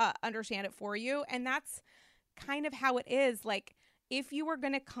understand it for you. And that's kind of how it is. Like, if you were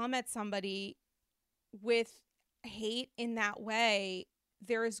going to come at somebody with hate in that way,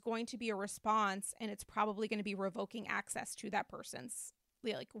 there is going to be a response, and it's probably going to be revoking access to that person's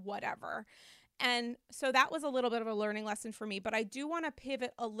like whatever. And so that was a little bit of a learning lesson for me, but I do want to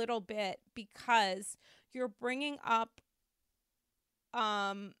pivot a little bit because you're bringing up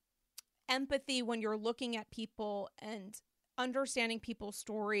empathy when you're looking at people and understanding people's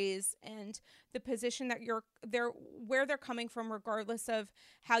stories and the position that where they're coming from, regardless of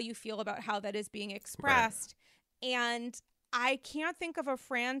how you feel about how that is being expressed. Right. And I can't think of a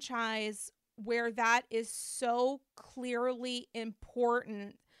franchise where that is so clearly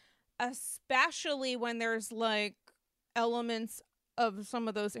important, especially when there's like elements of some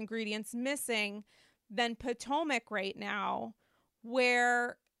of those ingredients missing, than Potomac right now,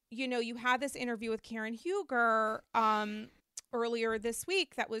 where, you know, you had this interview with Karen Huger earlier this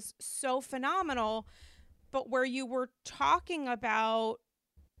week that was so phenomenal, but where you were talking about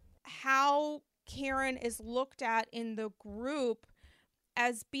how Karen is looked at in the group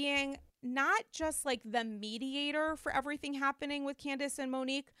as being not just like the mediator for everything happening with Candace and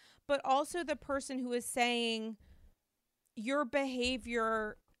Monique, but also the person who is saying your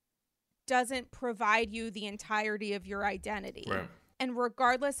behavior doesn't provide you the entirety of your identity. Right. And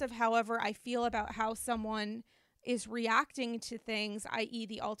regardless of however I feel about how someone is reacting to things, i.e.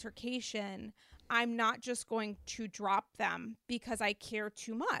 the altercation, I'm not just going to drop them because I care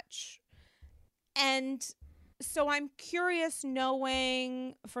too much. And so I'm curious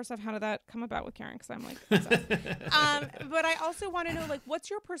knowing, first off, how did that come about with Karen? Because I'm like, but I also want to know, like, what's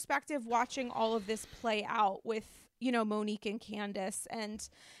your perspective watching all of this play out with, you know, Monique and Candace,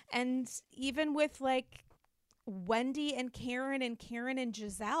 and even with like Wendy and Karen and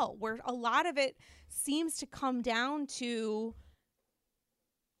Giselle, where a lot of it seems to come down to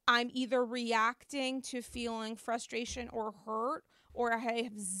I'm either reacting to feeling frustration or hurt, or I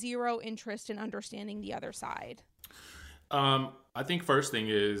have zero interest in understanding the other side? I think first thing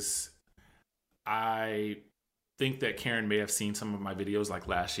is I think that Karen may have seen some of my videos like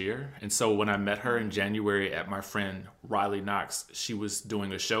last year. And so when I met her in January at my friend Riley Knox, she was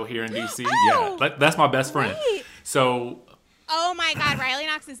doing a show here in DC. Oh, yeah, that's my best friend. Right. So... Oh my God, Riley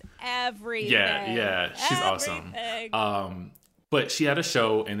Knox is everything. Yeah, she's everything. Awesome. But she had a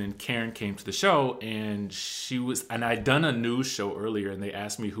show, and then Karen came to the show, and I'd done a news show earlier, and they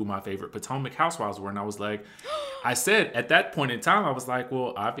asked me who my favorite Potomac housewives were, and I was like, I said, at that point in time, I was like,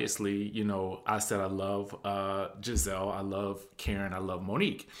 well, obviously, you know, I said I love Giselle, I love Karen, I love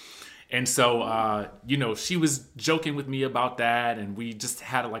Monique. And so, you know, she was joking with me about that, and we just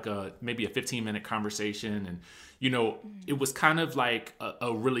had like maybe a 15-minute conversation, and you know, it was kind of like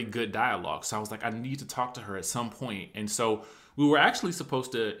a really good dialogue. So I was like, I need to talk to her at some point. And so we were actually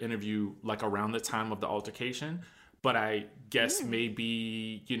supposed to interview like around the time of the altercation, but I guess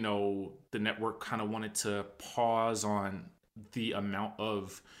maybe, you know, the network kind of wanted to pause on the amount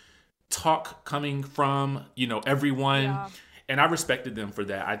of talk coming from, you know, everyone. Yeah. And I respected them for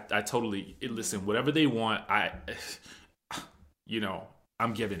that. I totally, listen, whatever they want, you know,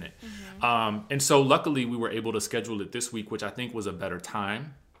 I'm giving it. And so luckily we were able to schedule it this week, which I think was a better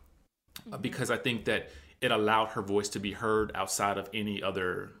time because I think that it allowed her voice to be heard outside of any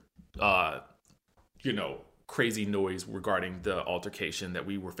other, you know, crazy noise regarding the altercation that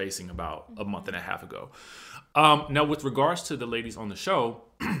we were facing about a month and a half ago. Now, with regards to the ladies on the show,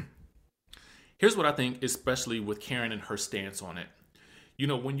 here's what I think, especially with Karen and her stance on it. You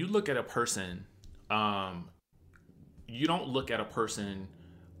know, when you look at a person, you don't look at a person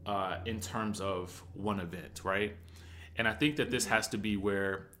in terms of one event, right? And I think that this has to be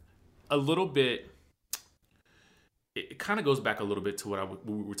where a little bit, it kind of goes back a little bit to what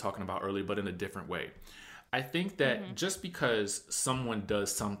we were talking about earlier, but in a different way. I think that just because someone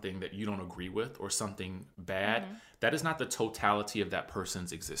does something that you don't agree with or something bad, that is not the totality of that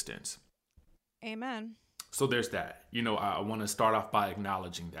person's existence. Amen. So there's that. You know, I want to start off by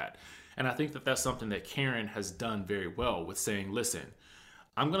acknowledging that. And I think that that's something that Karen has done very well with saying, listen,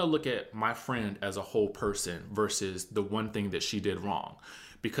 I'm going to look at my friend as a whole person versus the one thing that she did wrong.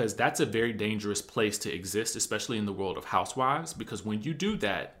 Because that's a very dangerous place to exist, especially in the world of housewives. Because when you do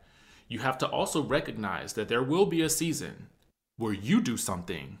that, you have to also recognize that there will be a season where you do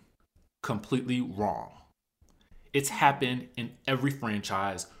something completely wrong. It's happened in every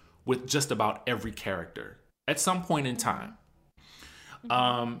franchise with just about every character at some point in time.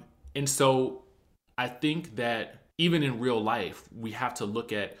 And so I think that even in real life, we have to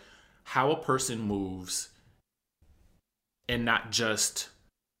look at how a person moves and not just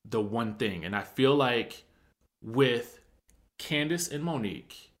the one thing. And I feel like with Candace and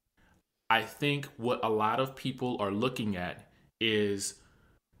Monique, I think what a lot of people are looking at is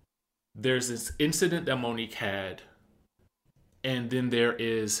there's this incident that Monique had, and then there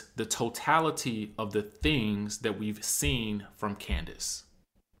is the totality of the things that we've seen from Candace.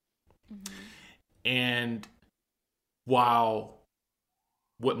 Mm-hmm. And while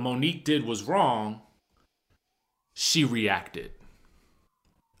what Monique did was wrong, she reacted.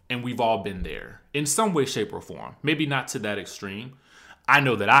 And we've all been there in some way, shape, or form. Maybe not to that extreme. I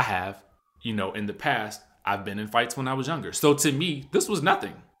know that I have, in the past, I've been in fights when I was younger. So to me, this was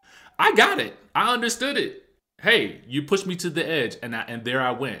nothing. I got it. I understood it. Hey, you pushed me to the edge, and there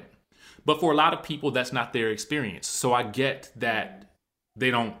I went. But for a lot of people, that's not their experience. So I get that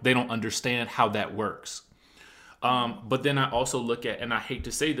they don't understand how that works. But then I also look at, and I hate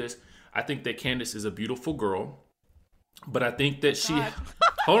to say this, I think that Candace is a beautiful girl, but I think that she.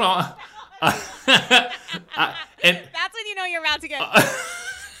 Hold on. And that's when you know you're about to get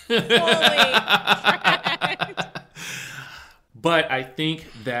fully tracked. But I think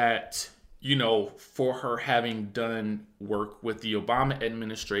that, for her having done work with the Obama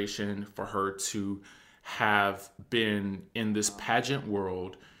administration, for her to have been in this pageant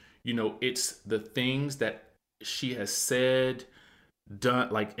world, it's the things that she has said,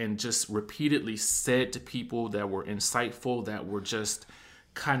 done, and just repeatedly said to people that were insightful, that were just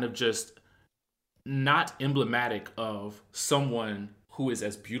kind of just not emblematic of someone who is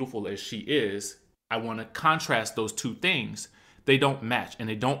as beautiful as she is. I want to contrast those two things. They don't match, and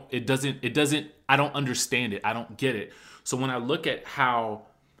it doesn't, I don't understand it. I don't get it. So when I look at how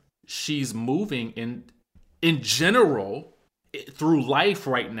she's moving in general through life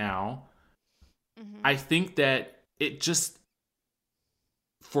right now, mm-hmm. I think that it just,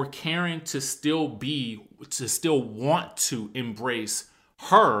 for Karen to still want to embrace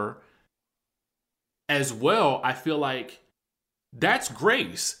her as well, I feel like that's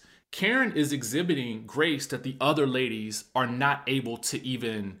grace. Karen is exhibiting grace that the other ladies are not able to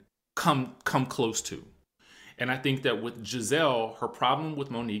even come close to. And I think that with Giselle, her problem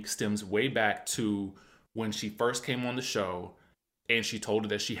with Monique stems way back to when she first came on the show and she told her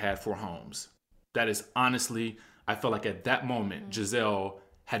that she had 4 homes. That is honestly, I feel like at that moment, mm-hmm. Giselle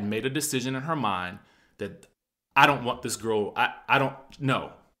had made a decision in her mind that I don't want this girl. I don't,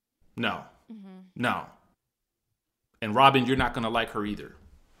 no. Mm-hmm. No. And Robin, you're not going to like her either.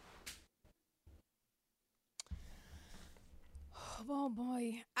 Oh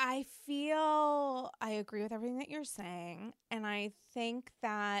boy. I agree with everything that you're saying. And I think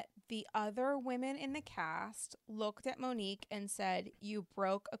that the other women in the cast looked at Monique and said, you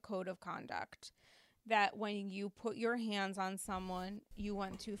broke a code of conduct. That when you put your hands on someone, you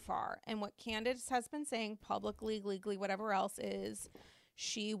went too far. And what Candace has been saying publicly, legally, whatever else is,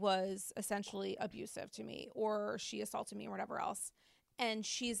 she was essentially abusive to me, or she assaulted me, or whatever else. And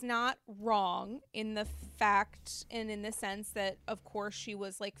she's not wrong in the fact and in the sense that, of course, she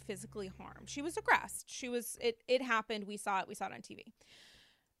was physically harmed. She was aggressed. It happened. We saw it on TV.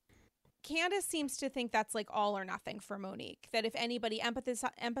 Candace seems to think that's all or nothing for Monique. That if anybody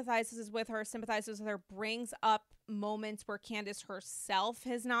empathizes with her, sympathizes with her, brings up moments where Candace herself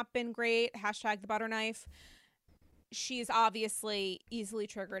has not been great, #the butter knife, she's obviously easily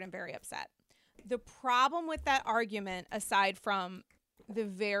triggered and very upset. The problem with that argument, aside from the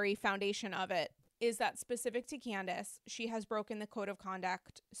very foundation of it, is that specific to Candace, she has broken the code of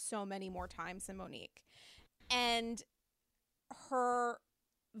conduct so many more times than Monique. And her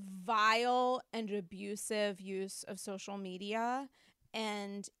vile and abusive use of social media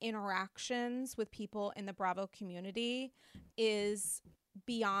and interactions with people in the Bravo community is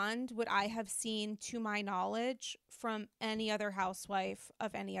beyond what I have seen, to my knowledge, from any other housewife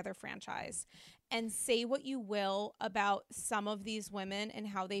of any other franchise. And say what you will about some of these women and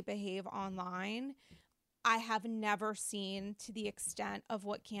how they behave online, I have never seen to the extent of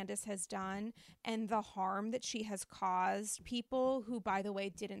what Candace has done and the harm that she has caused people who, by the way,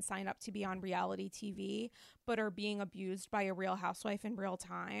 didn't sign up to be on reality TV, but are being abused by a real housewife in real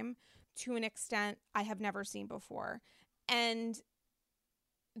time, to an extent I have never seen before. And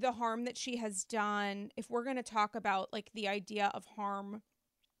the harm that she has done, if we're going to talk about the idea of harm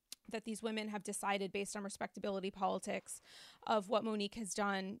that these women have decided based on respectability politics of what Monique has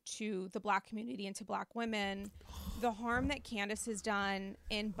done to the Black community and to Black women, the harm that Candace has done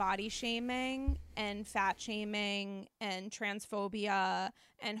in body shaming and fat shaming and transphobia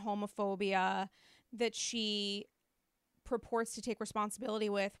and homophobia that she purports to take responsibility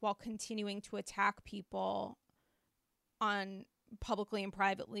with while continuing to attack people on publicly and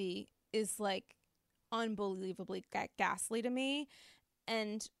privately is like unbelievably ghastly to me.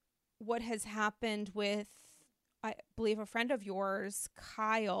 And what has happened with, I believe, a friend of yours,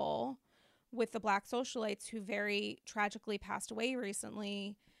 Kyle, with the Black Socialites, who very tragically passed away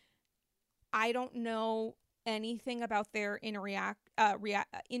recently. I don't know anything about their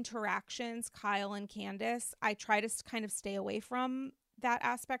interactions, Kyle and Candace. I try to kind of stay away from that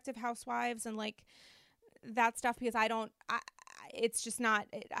aspect of Housewives and like that stuff because it's just not,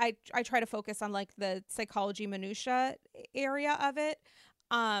 I try to focus on like the psychology minutia area of it.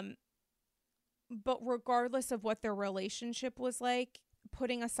 But regardless of what their relationship was like,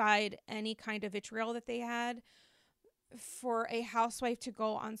 putting aside any kind of vitriol that they had, for a housewife to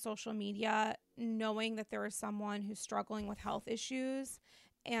go on social media knowing that there is someone who's struggling with health issues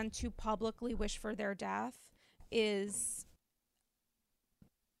and to publicly wish for their death is,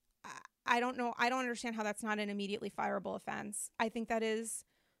 I don't know. I don't understand how that's not an immediately fireable offense. I think that is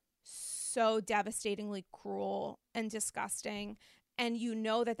so devastatingly cruel and disgusting. And you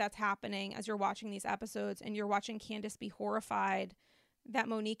know that that's happening as you're watching these episodes and you're watching Candace be horrified that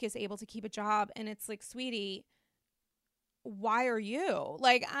Monique is able to keep a job. And it's like, sweetie, why are you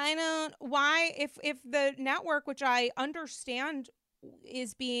like, why, if the network, which I understand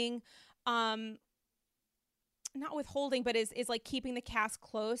is being, not withholding, but is like keeping the cast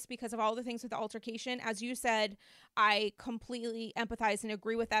close because of all the things with the altercation, as you said, I completely empathize and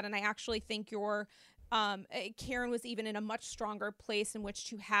agree with that. And I actually think Karen was even in a much stronger place in which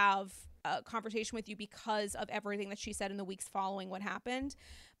to have a conversation with you because of everything that she said in the weeks following what happened.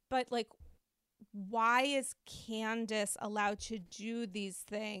 But like, why is Candace allowed to do these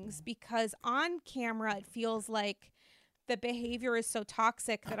things? Because on camera, it feels like the behavior is so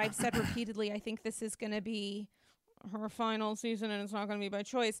toxic that I've said repeatedly, I think this is going to be her final season and it's not going to be by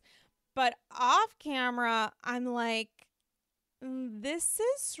choice. But off camera, I'm like, this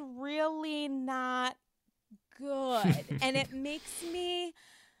is really not good. And it makes me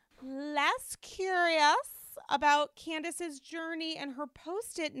less curious about Candace's journey and her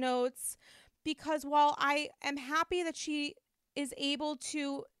Post-it notes, because while I am happy that she is able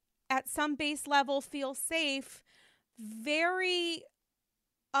to, at some base level, feel safe, very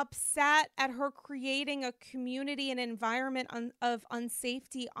upset at her creating a community and environment of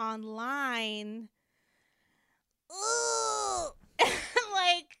unsafety online. Ooh,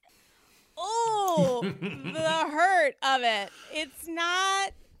 like, oh, the hurt of it. It's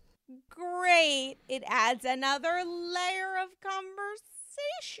not great. It adds another layer of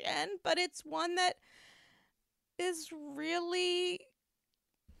conversation, but it's one that is really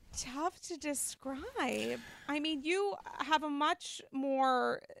tough to describe. I mean, you have a much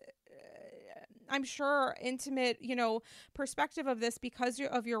more, I'm sure, intimate, perspective of this because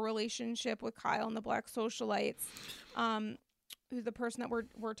of your relationship with Kyle and the Black Socialites, who's the person that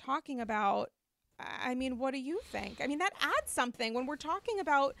we're talking about. I mean, what do you think? I mean, that adds something when we're talking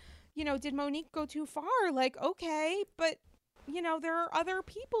about, did Monique go too far? Like, okay, but there are other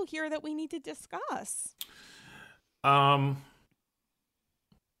people here that we need to discuss.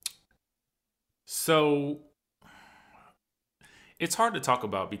 So it's hard to talk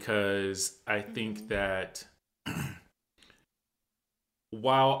about because I think that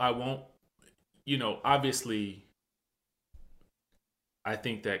while I won't, obviously, I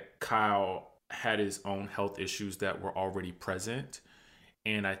think that Kyle had his own health issues that were already present.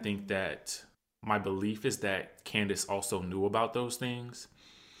 And I think that my belief is that Candace also knew about those things,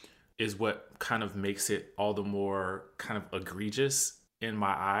 is what kind of makes it all the more kind of egregious in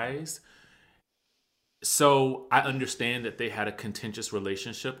my eyes. So I understand that they had a contentious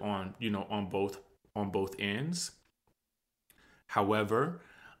relationship on both ends. However,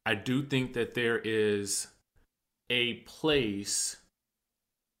 I do think that there is a place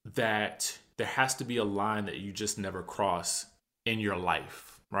that there has to be a line that you just never cross in your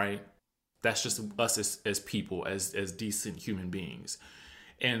life, right? That's just us as people, as decent human beings.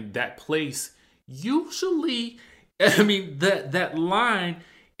 And that place usually, that line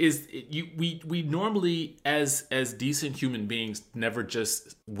is, we normally as decent human beings never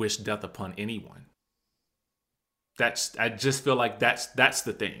just wish death upon anyone. I just feel like that's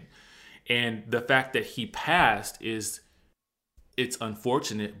the thing. And the fact that he passed it's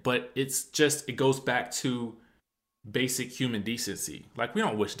unfortunate, but it goes back to basic human decency. Like, we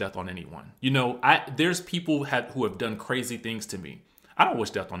don't wish death on anyone. There's people who have done crazy things to me. I don't wish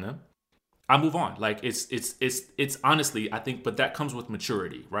death on them. I move on. Like, it's honestly, I think, but that comes with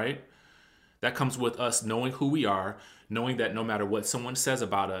maturity, right? That comes with us knowing who we are, knowing that no matter what someone says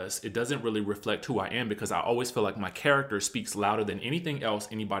about us, it doesn't really reflect who I am, because I always feel like my character speaks louder than anything else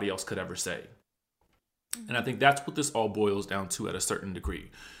anybody else could ever say. And I think that's what this all boils down to at a certain degree.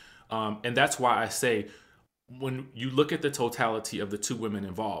 And that's why I say, when you look at the totality of the two women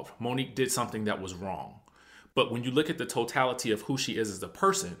involved, Monique did something that was wrong. But when you look at the totality of who she is as a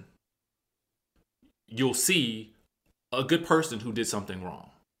person, you'll see a good person who did something wrong.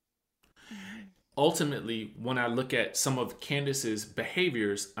 Ultimately, when I look at some of Candace's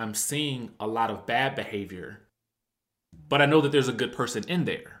behaviors, I'm seeing a lot of bad behavior, but I know that there's a good person in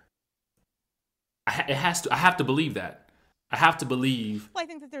there. I have to believe that. I have to believe. Well, I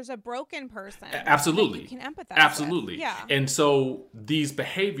think that there's a broken person. Absolutely. That you can empathize Absolutely. with. Yeah. And so these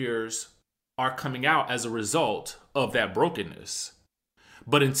behaviors are coming out as a result of that brokenness.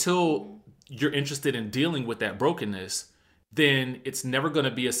 But until you're interested in dealing with that brokenness, then it's never going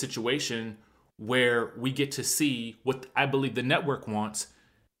to be a situation where we get to see what I believe the network wants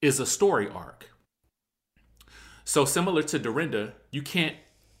is a story arc. So similar to Dorinda, you can't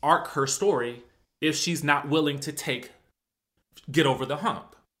arc her story if she's not willing to get over the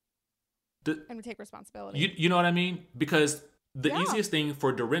hump. And take responsibility. You know what I mean? Because the easiest thing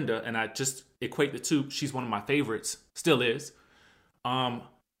for Dorinda, and I just equate the two, she's one of my favorites, still is. I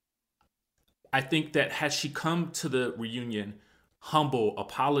think that had she come to the reunion humble,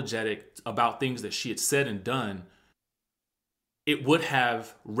 apologetic about things that she had said and done, it would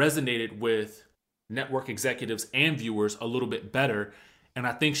have resonated with network executives and viewers a little bit better. And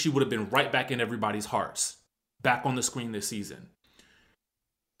I think she would have been right back in everybody's hearts, back on the screen this season.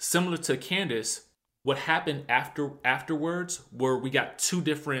 Similar to Candace, what happened afterwards were we got two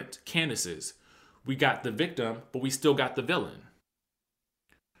different Candaces. We got the victim, but we still got the villain.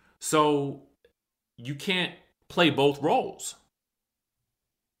 So you can't play both roles.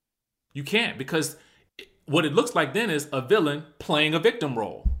 You can't, because what it looks like then is a villain playing a victim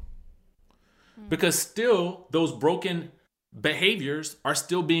role. Because still those broken behaviors are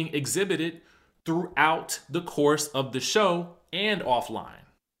still being exhibited throughout the course of the show and offline.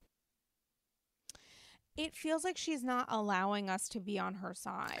 It feels like she's not allowing us to be on her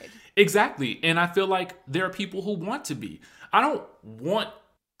side. Exactly. And I feel like there are people who want to be. I don't want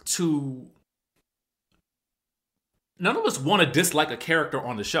to... None of us want to dislike a character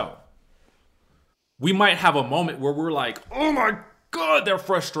on the show. We might have a moment where we're like, oh my God, they're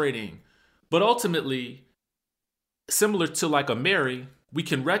frustrating. But ultimately, similar to like a Mary, we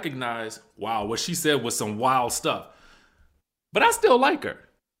can recognize, wow, what she said was some wild stuff. But I still like her.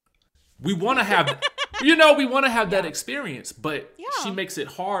 We want to have, we want to have that experience. But she makes it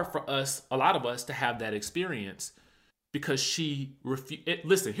hard for us, a lot of us, to have that experience because she refused.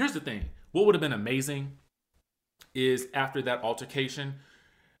 Listen, here's the thing. What would have been amazing is after that altercation,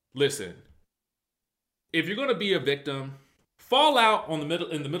 listen, if you're going to be a victim, fall out in the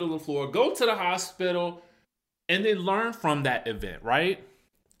middle of the floor, go to the hospital, and then learn from that event, right?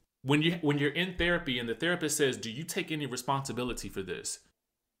 When you're in therapy and the therapist says, do you take any responsibility for this?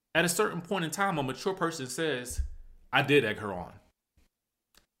 At a certain point in time, a mature person says, I did egg her on.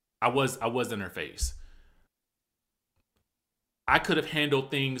 I was in her face. I could have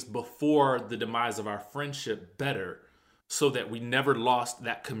handled things before the demise of our friendship better so that we never lost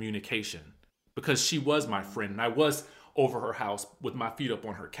that communication. Because she was my friend and I was over her house with my feet up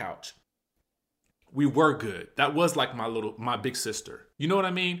on her couch. We were good. That was like my big sister. You know what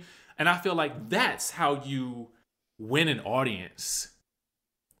I mean? And I feel like that's how you win an audience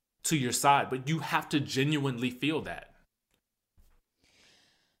to your side, but you have to genuinely feel that.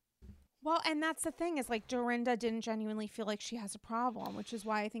 Well, and that's the thing is like Dorinda didn't genuinely feel like she has a problem, which is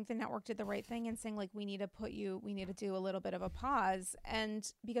why I think the network did the right thing in saying like, we need to do a little bit of a pause. And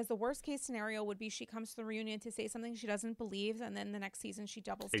because the worst case scenario would be she comes to the reunion to say something she doesn't believe. And then the next season she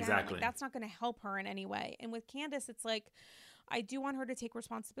doubles down. Exactly. Like, that's not going to help her in any way. And with Candace, it's like, I do want her to take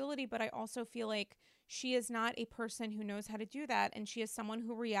responsibility, but I also feel like she is not a person who knows how to do that. And she is someone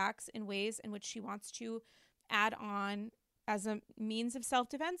who reacts in ways in which she wants to add on as a means of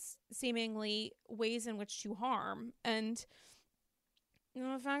self-defense, seemingly ways in which to harm. And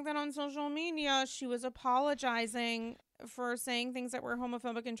the fact that on social media she was apologizing for saying things that were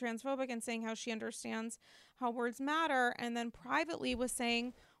homophobic and transphobic and saying how she understands how words matter, and then privately was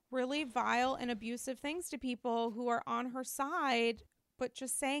saying really vile and abusive things to people who are on her side, but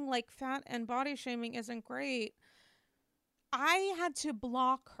just saying like fat and body shaming isn't great. I had to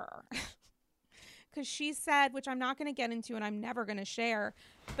block her. Because she said, which I'm not going to get into and I'm never going to share,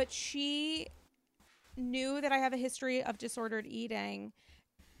 but she knew that I have a history of disordered eating.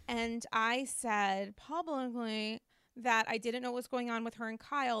 And I said publicly that I didn't know what was going on with her and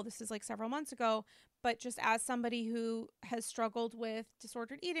Kyle. This is like several months ago. But just as somebody who has struggled with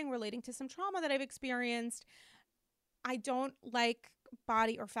disordered eating relating to some trauma that I've experienced, I don't like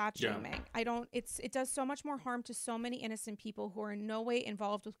body or fat shaming. It does so much more harm to so many innocent people who are in no way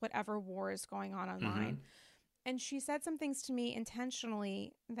involved with whatever war is going on online. And she said some things to me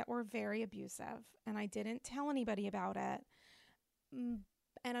intentionally that were very abusive, and I didn't tell anybody about it.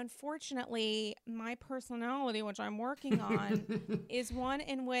 And unfortunately, my personality, which I'm working on, is one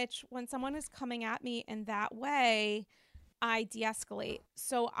in which when someone is coming at me in that way, I de-escalate.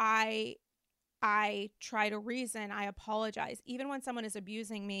 So I try to reason. I apologize. Even when someone is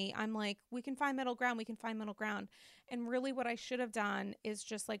abusing me, I'm like, we can find middle ground. We can find middle ground. And really what I should have done is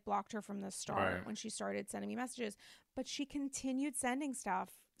just like blocked her from the start when she started sending me messages. But she continued sending stuff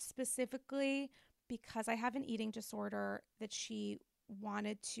specifically because I have an eating disorder that she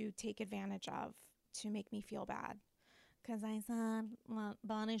wanted to take advantage of to make me feel bad. Because I said, well,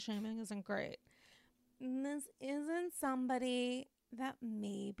 body shaming isn't great. And this isn't somebody that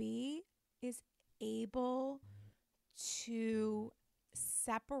maybe is able to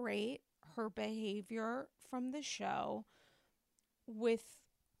separate her behavior from the show with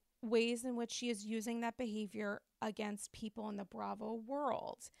ways in which she is using that behavior against people in the Bravo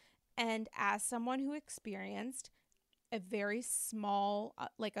world. And as someone who experienced a very small,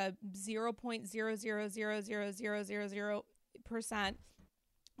 like a 0.0000000%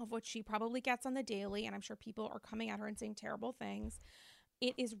 of what she probably gets on the daily, and I'm sure people are coming at her and saying terrible things,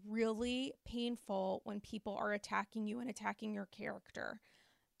 it is really painful when people are attacking you and attacking your character.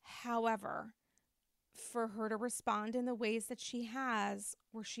 However, for her to respond in the ways that she has,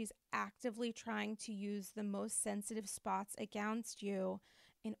 where she's actively trying to use the most sensitive spots against you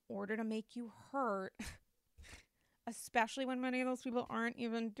in order to make you hurt, especially when many of those people aren't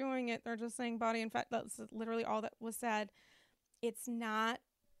even doing it. They're just saying body and fat. That's literally all that was said. It's not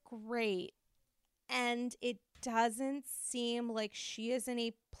great. And it doesn't seem like she is in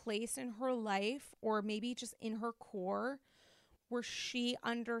a place in her life, or maybe just in her core, where she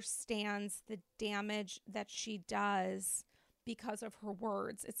understands the damage that she does because of her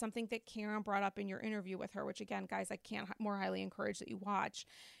words. It's something that Karen brought up in your interview with her, which again, guys, I can't more highly encourage that you watch.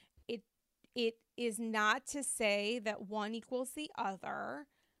 It is not to say that one equals the other,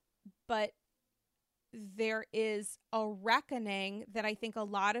 but there is a reckoning that I think a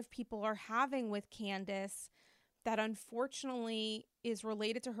lot of people are having with Candace that unfortunately is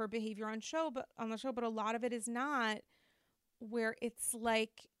related to her behavior on the show, but a lot of it is not, where it's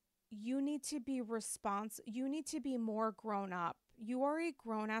like, you need to be you need to be more grown up. You are a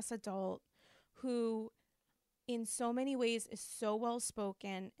grown-ass adult who in so many ways is so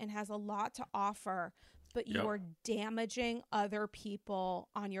well-spoken and has a lot to offer, but you are damaging other people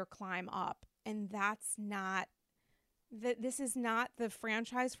on your climb up. And that's not, this is not the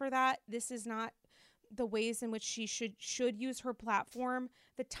franchise for that. This is not the ways in which she should use her platform.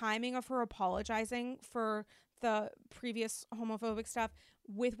 The timing of her apologizing for the previous homophobic stuff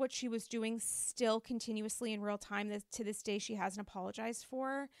with what she was doing still continuously in real time that to this day she hasn't apologized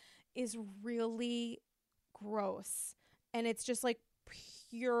for is really gross. And it's just like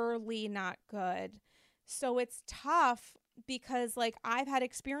purely not good. So it's tough because like I've had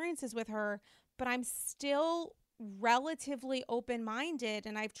experiences with her, but I'm still relatively open-minded,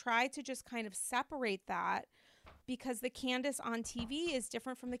 and I've tried to just kind of separate that because the Candace on TV is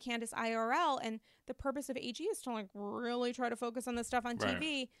different from the Candace IRL, and the purpose of AG is to like really try to focus on the stuff on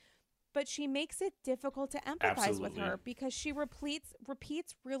TV, but she makes it difficult to empathize with her because she repeats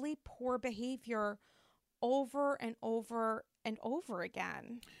really poor behavior over and over and over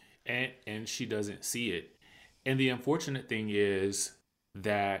again. And she doesn't see it. And the unfortunate thing is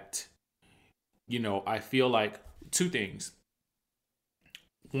that, you know, I feel like two things.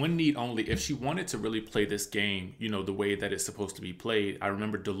 One need only, if she wanted to really play this game, you know, the way that it's supposed to be played. I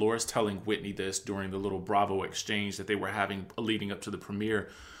remember Dolores telling Whitney this during the little Bravo exchange that they were having leading up to the premiere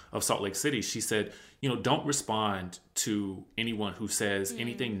of Salt Lake City. She said, you know, don't respond to anyone who says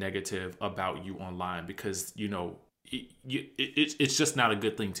anything negative about you online because, you know, it's just not a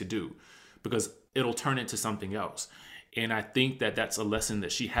good thing to do because it'll turn into something else. And I think that that's a lesson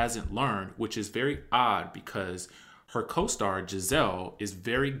that she hasn't learned, which is very odd because her co-star Giselle is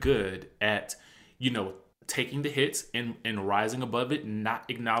very good at, you know, taking the hits and rising above it, not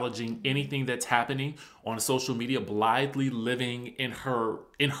acknowledging anything that's happening on social media, blithely living in her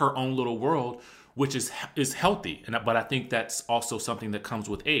own little world, which is healthy. But I think that's also something that comes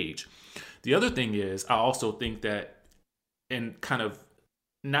with age. The other thing is, I also think that, and kind of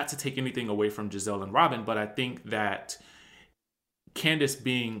not to take anything away from Giselle and Robin, but I think that Candace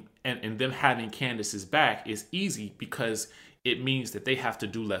being and them having Candace's back is easy because it means that they have to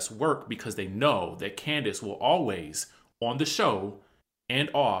do less work because they know that Candace will always on the show and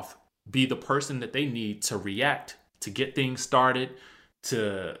off be the person that they need to react, to get things started,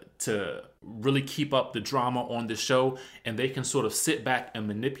 to really keep up the drama on the show, and they can sort of sit back and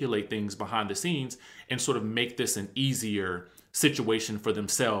manipulate things behind the scenes and sort of make this an easier situation for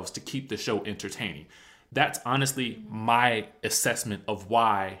themselves to keep the show entertaining. That's honestly my assessment of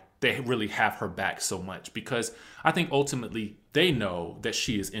why they really have her back so much, because I think ultimately they know that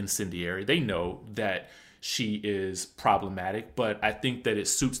she is incendiary. They know that she is problematic, but I think that it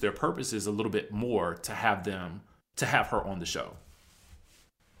suits their purposes a little bit more to have her on the show.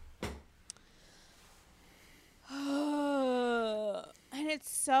 And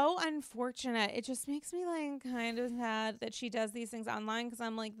it's so unfortunate. It just makes me like kind of sad that she does these things online, because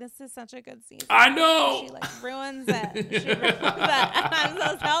I'm like, this is such a good season. I know. She like ruins it. She ruins it. And I'm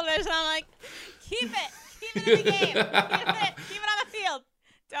so selfish. And I'm like, keep it in the game. Keep it on the field.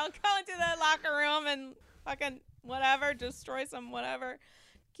 Don't go into the locker room and fucking whatever, destroy some whatever.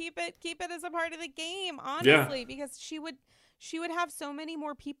 Keep it as a part of the game, honestly, because she would have so many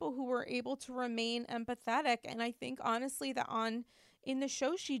more people who were able to remain empathetic. And I think honestly that in the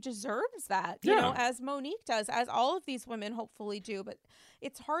show she deserves that, you know, as Monique does, as all of these women hopefully do. But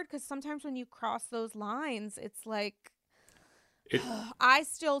it's hard because sometimes when you cross those lines, it's like I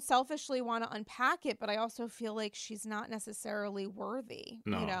still selfishly want to unpack it, but I also feel like she's not necessarily worthy,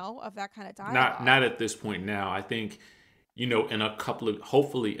 you know, of that kind of dialogue. Not at this point now. I think, you know,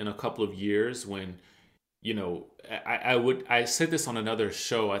 hopefully in a couple of years when, you know, I said this on another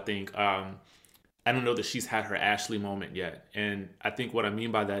show, I think, I don't know that she's had her Ashley moment yet. And I think what I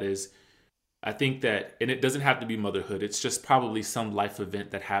mean by that is, I think that, and it doesn't have to be motherhood. It's just probably some life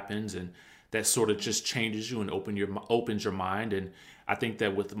event that happens and that sort of just changes you and opens your mind. And I think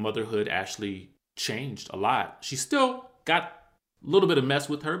that with motherhood, Ashley changed a lot. She still got a little bit of mess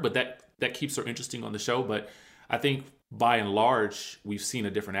with her, but that keeps her interesting on the show. But I think by and large, we've seen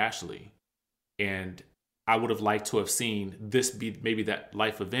a different Ashley. And I would have liked to have seen this be maybe that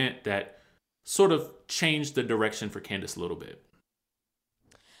life event that sort of changed the direction for Candace a little bit.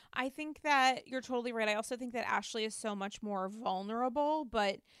 I think that you're totally right. I also think that Ashley is so much more vulnerable,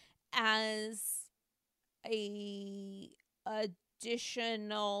 but as a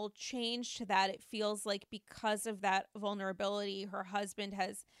additional change to that, it feels like because of that vulnerability, her husband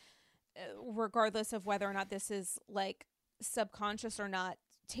has, regardless of whether or not this is like subconscious or not,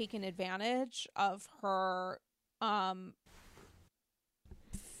 taken advantage of her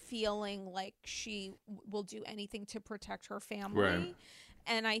feeling like she will do anything to protect her family. Right.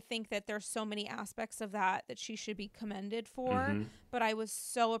 And I think that there's so many aspects of that she should be commended for. Mm-hmm. But I was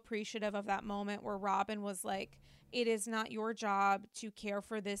so appreciative of that moment where Robin was like, it is not your job to care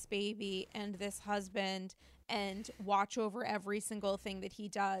for this baby and this husband and watch over every single thing that he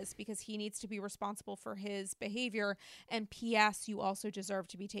does, because he needs to be responsible for his behavior. And P.S., you also deserve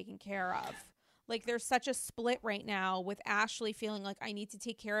to be taken care of. Like, there's such a split right now with Ashley feeling like, I need to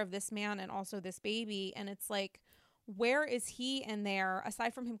take care of this man and also this baby. And it's like, where is he in there?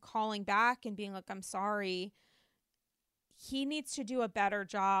 Aside from him calling back and being like, I'm sorry, he needs to do a better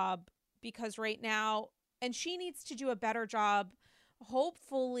job, because right now, and she needs to do a better job,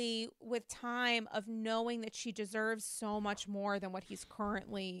 hopefully with time, of knowing that she deserves so much more than what he's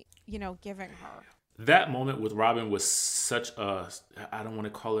currently, you know, giving her. That moment with Robin was such a, I don't want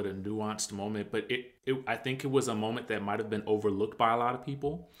to call it a nuanced moment, but I think it was a moment that might have been overlooked by a lot of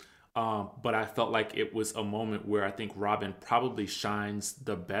people. But I felt like it was a moment where I think Robin probably shines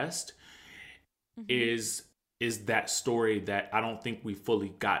the best. Mm-hmm. Is that story that I don't think we've fully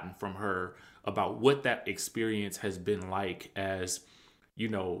gotten from her about what that experience has been like as, you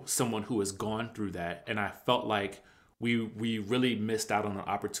know, someone who has gone through that. And I felt like we really missed out on an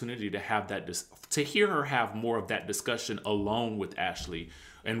opportunity to have that, to hear her have more of that discussion alone with Ashley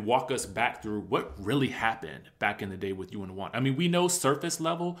and walk us back through what really happened back in the day with You and Juan. I mean, we know surface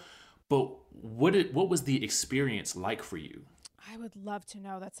level, but what was the experience like for you? I would love to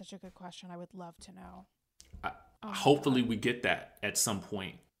know. That's such a good question. I would love to know. Hopefully we get that at some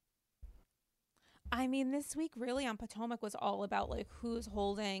point. I mean, this week really on Potomac was all about like who's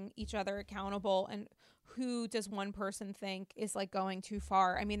holding each other accountable and who does one person think is like going too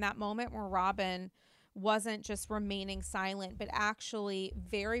far. I mean, that moment where Robin wasn't just remaining silent, but actually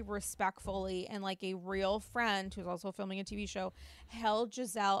very respectfully and like a real friend who's also filming a TV show held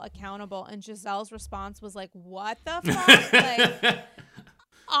Giselle accountable. And Giselle's response was like, what the fuck? Like,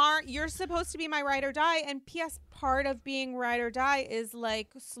 you're supposed to be my ride or die, and P.S. part of being ride or die is like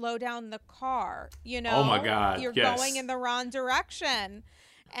slow down the car. You know, oh my God, you're yes. going in the wrong direction.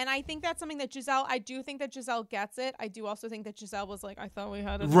 And I think that's something that Giselle, I do think that Giselle gets it. I do also think that Giselle was like, I thought we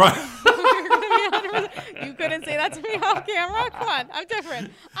had it. Right. You couldn't say that to me off camera. Come on, I'm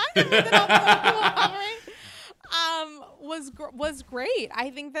different. I'm different than all the people covering. Was great. I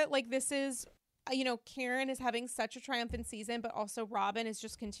think that like this is, you know, Karen is having such a triumphant season, but also Robin is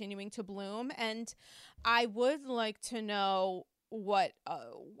just continuing to bloom. And I would like to know what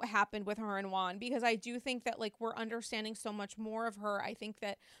happened with her and Juan, because I do think that like we're understanding so much more of her. I think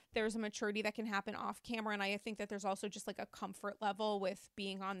that there's a maturity that can happen off camera, and I think that there's also just like a comfort level with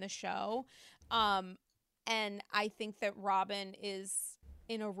being on the show. And I think that Robin is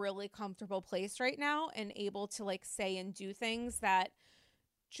in a really comfortable place right now and able to like say and do things that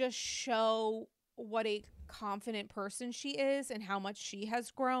just show what a confident person she is and how much she has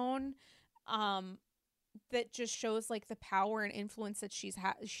grown. That just shows like the power and influence that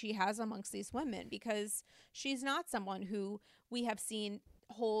she has amongst these women, because she's not someone who we have seen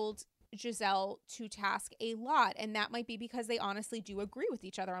hold Giselle to task a lot. And that might be because they honestly do agree with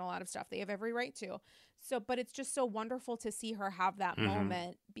each other on a lot of stuff. They have every right to. So, but it's just so wonderful to see her have that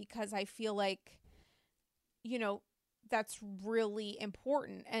moment, because I feel like, you know, that's really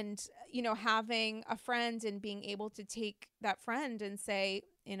important. And, you know, having a friend and being able to take that friend and say,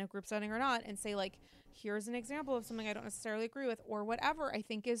 in a group setting or not, and say like, here's an example of something I don't necessarily agree with or whatever, I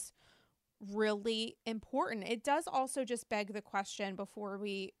think is really important. It does also just beg the question before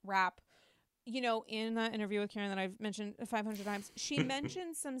we wrap, you know, in that interview with Karen that I've mentioned 500 times, she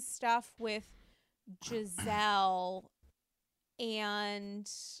mentioned some stuff with Giselle, and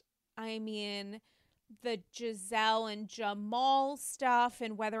I mean the Giselle and Jamal stuff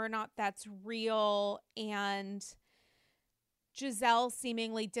and whether or not that's real, and Giselle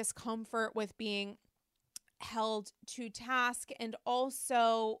seemingly discomfort with being held to task, and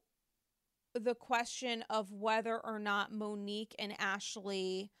also the question of whether or not Monique and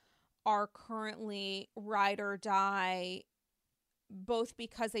Ashley are currently ride or die, both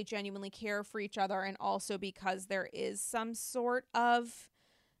because they genuinely care for each other and also because there is some sort of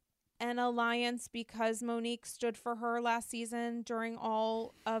an alliance because Monique stood for her last season during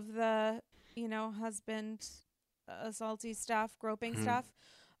all of the, you know, husband assaulty stuff, groping stuff.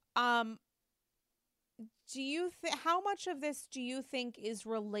 Do you how much of this do you think is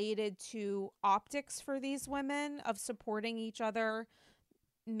related to optics for these women of supporting each other,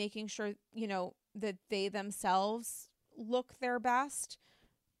 making sure, you know, that they themselves look their best,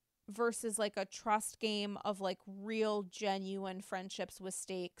 versus like a trust game of like real genuine friendships with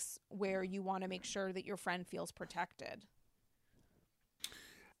stakes where you want to make sure that your friend feels protected?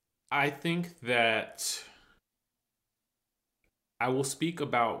 I think that I will speak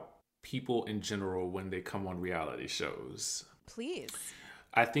about people in general when they come on reality shows. Please.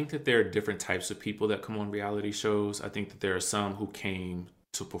 I think that there are different types of people that come on reality shows. I think that there are some who came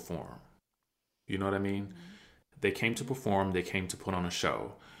to perform. You know what I mean? They came to perform, they came to put on a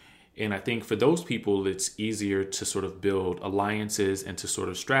show. And I think for those people, it's easier to sort of build alliances and to sort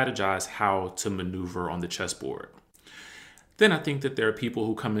of strategize how to maneuver on the chessboard. Then I think that there are people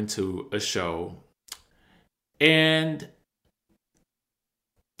who come into a show and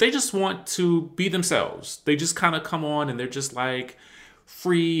they just want to be themselves. They just kind of come on and they're just like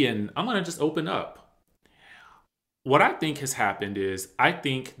free and I'm going to just open up. What I think has happened is I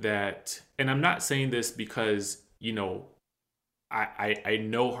think that, and I'm not saying this because, you know, I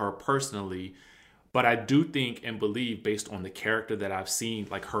know her personally, but I do think and believe based on the character that I've seen,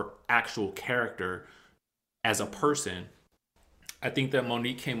 like her actual character as a person, I think that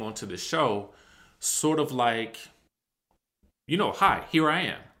Monique came onto the show sort of like, you know, hi, here I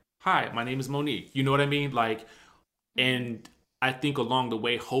am. Hi, my name is Monique. You know what I mean? Like, and I think along the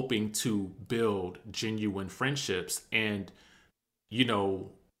way, hoping to build genuine friendships and, you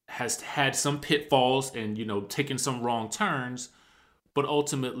know, has had some pitfalls and, you know, taken some wrong turns, but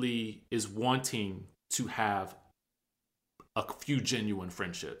ultimately is wanting to have a few genuine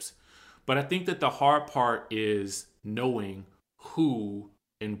friendships. But I think that the hard part is knowing who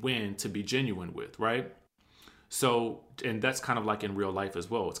and when to be genuine with, right? So, and that's kind of like in real life as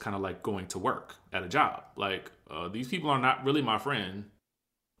well. It's kind of like going to work at a job. Like, these people are not really my friend.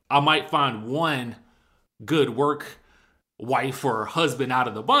 I might find one good work wife or husband out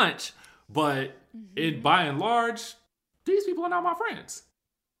of the bunch, but by and large, these people are not my friends.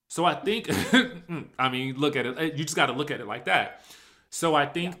 So I think, I mean, look at it. You just got to look at it like that. So I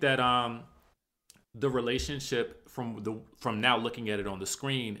think that the relationship from now looking at it on the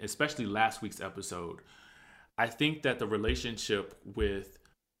screen, especially last week's episode, I think that the relationship with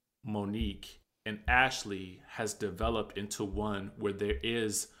Monique and Ashley has developed into one where there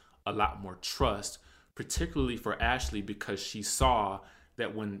is a lot more trust, particularly for Ashley, because she saw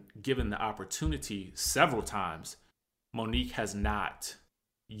that when given the opportunity several times, Monique has not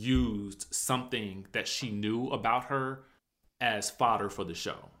used something that she knew about her as fodder for the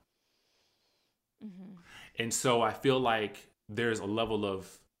show. Mm-hmm. And so I feel like there's a level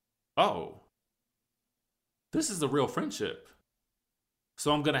of, oh, this is a real friendship,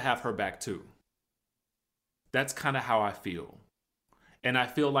 so I'm going to have her back too. That's kind of how I feel. And I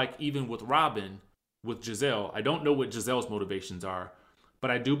feel like even with Robin, with Gizelle, I don't know what Gizelle's motivations are,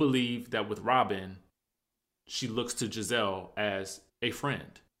 but I do believe that with Robin, she looks to Gizelle as a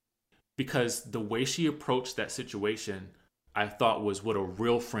friend. Because the way she approached that situation, I thought was what a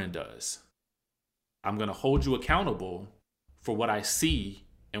real friend does. I'm going to hold you accountable for what I see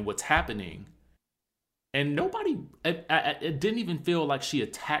and what's happening. And it didn't even feel like she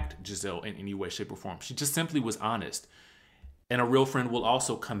attacked Gizelle in any way, shape, or form. She just simply was honest. And a real friend will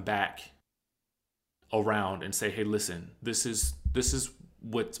also come back around and say, hey, listen, this is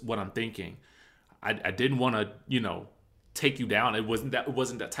what I'm thinking. I didn't want to, take you down. It wasn't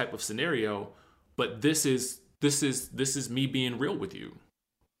that type of scenario, but this is me being real with you.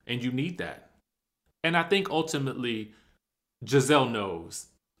 And you need that. And I think ultimately Gizelle knows,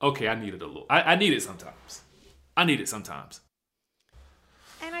 okay, I need it a little. I need it sometimes.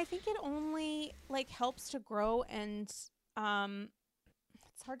 And I think it only helps to grow and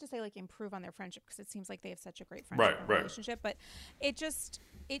it's hard to say improve on their friendship because it seems like they have such a great friendship relationship, but it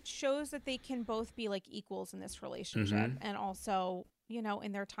shows that they can both be equals in this relationship. Mm-hmm. And also,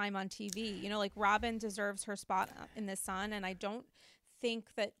 in their time on TV, Robin deserves her spot in The Sun, and I don't think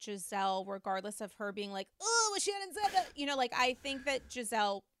that Gizelle, regardless of her being oh, she hadn't said that, I think that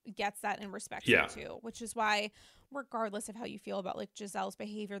Gizelle gets that and respects it too, which is why, regardless of how you feel about Gizelle's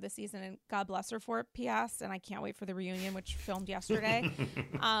behavior this season, and God bless her for it, P.S., and I can't wait for the reunion, which filmed yesterday.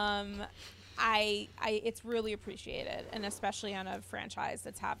 It's really appreciated, and especially on a franchise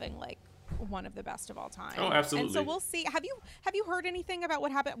that's having one of the best of all time. Oh, absolutely. And so we'll see. Have you heard anything about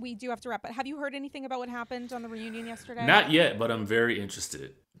what happened? We do have to wrap, but have you heard anything about what happened on the reunion yesterday? Not yet, but I'm very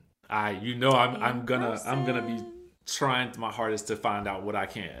interested. I'm gonna be trying my hardest to find out what I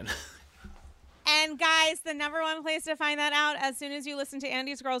can. And guys, the number one place to find that out as soon as you listen to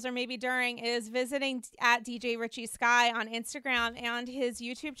Andy's Girls or maybe during is visiting at DJ Richie Sky on Instagram and his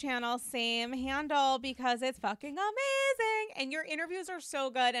YouTube channel, same handle, because it's fucking amazing. And your interviews are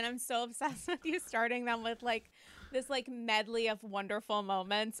so good. And I'm so obsessed with you starting them with this medley of wonderful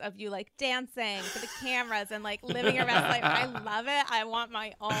moments of you dancing for the cameras and living your best life. I love it. I want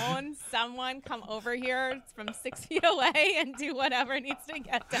my own. Someone come over here from 6 feet away and do whatever needs to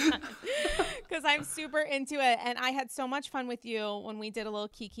get done because I'm super into it. And I had so much fun with you when we did a little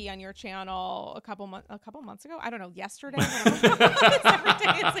kiki on your channel a couple months ago. I don't know, yesterday. Every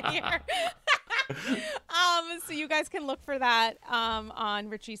day is a year. So you guys can look for that on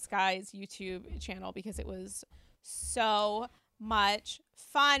Richie Sky's YouTube channel because it was so much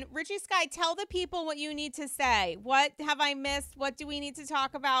fun. Richie Sky, tell the people what you need to say. What have I missed? What do we need to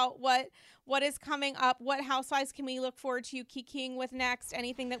talk about? What is coming up? What housewives can we look forward to you kikiing with next?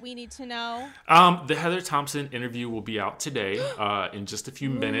 Anything that we need to know? The Heather Thompson interview will be out today in just a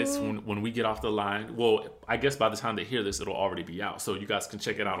few minutes when we get off the line. Well, I guess by the time they hear this, it'll already be out. So you guys can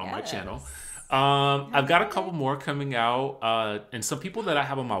check it out on my channel. I've got a couple more coming out and some people that I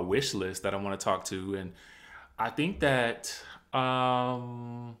have on my wish list that I want to talk to. And I think that,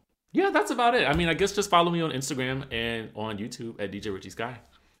 that's about it. I mean, I guess just follow me on Instagram and on YouTube at DJ Richie Sky.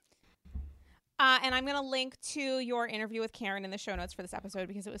 And I'm going to link to your interview with Karen in the show notes for this episode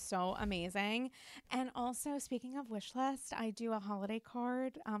because it was so amazing. And also, speaking of wish list, I do a holiday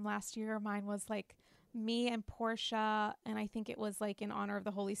card. Last year, mine was me and Portia, and I think it was in honor of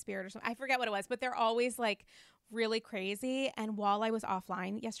the Holy Spirit or something. I forget what it was, but they're always really crazy. And while I was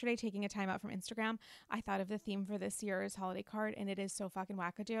offline yesterday taking a time out from Instagram, I thought of the theme for this year's holiday card, and it is so fucking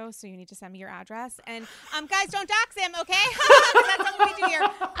wackadoo. So you need to send me your address. And guys, don't dox him, okay? That's not what we do here.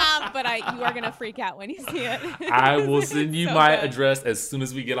 But you are gonna freak out when you see it. I will send you my address as soon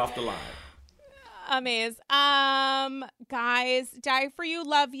as we get off the line. Amaze. Guys, die for you,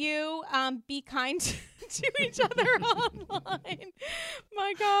 love you. Be kind to each other online.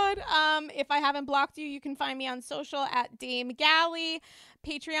 My God. If I haven't blocked you, you can find me on social at Dame Galley,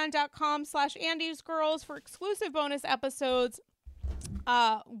 patreon.com/Andy's Girls for exclusive bonus episodes.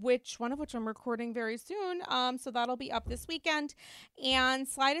 one of which I'm recording very soon. So that'll be up this weekend. And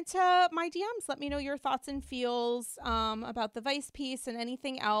slide into my DMs. Let me know your thoughts and feels about the Vice piece and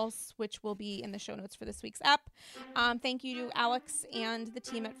anything else, which will be in the show notes for this week's ep. Thank you to Alex and the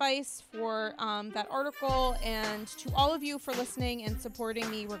team at Vice for that article, and to all of you for listening and supporting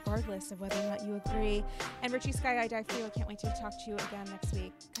me, regardless of whether or not you agree. And Richie Sky, I die for you. I can't wait to talk to you again next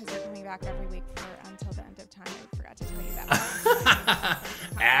week, because you're coming back every week for until the end of time. I forgot to tell you that.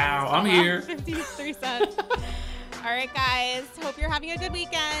 Ow, I'm here. 53 cents. All right, guys. Hope you're having a good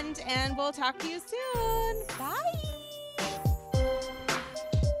weekend, and we'll talk to you soon. Bye.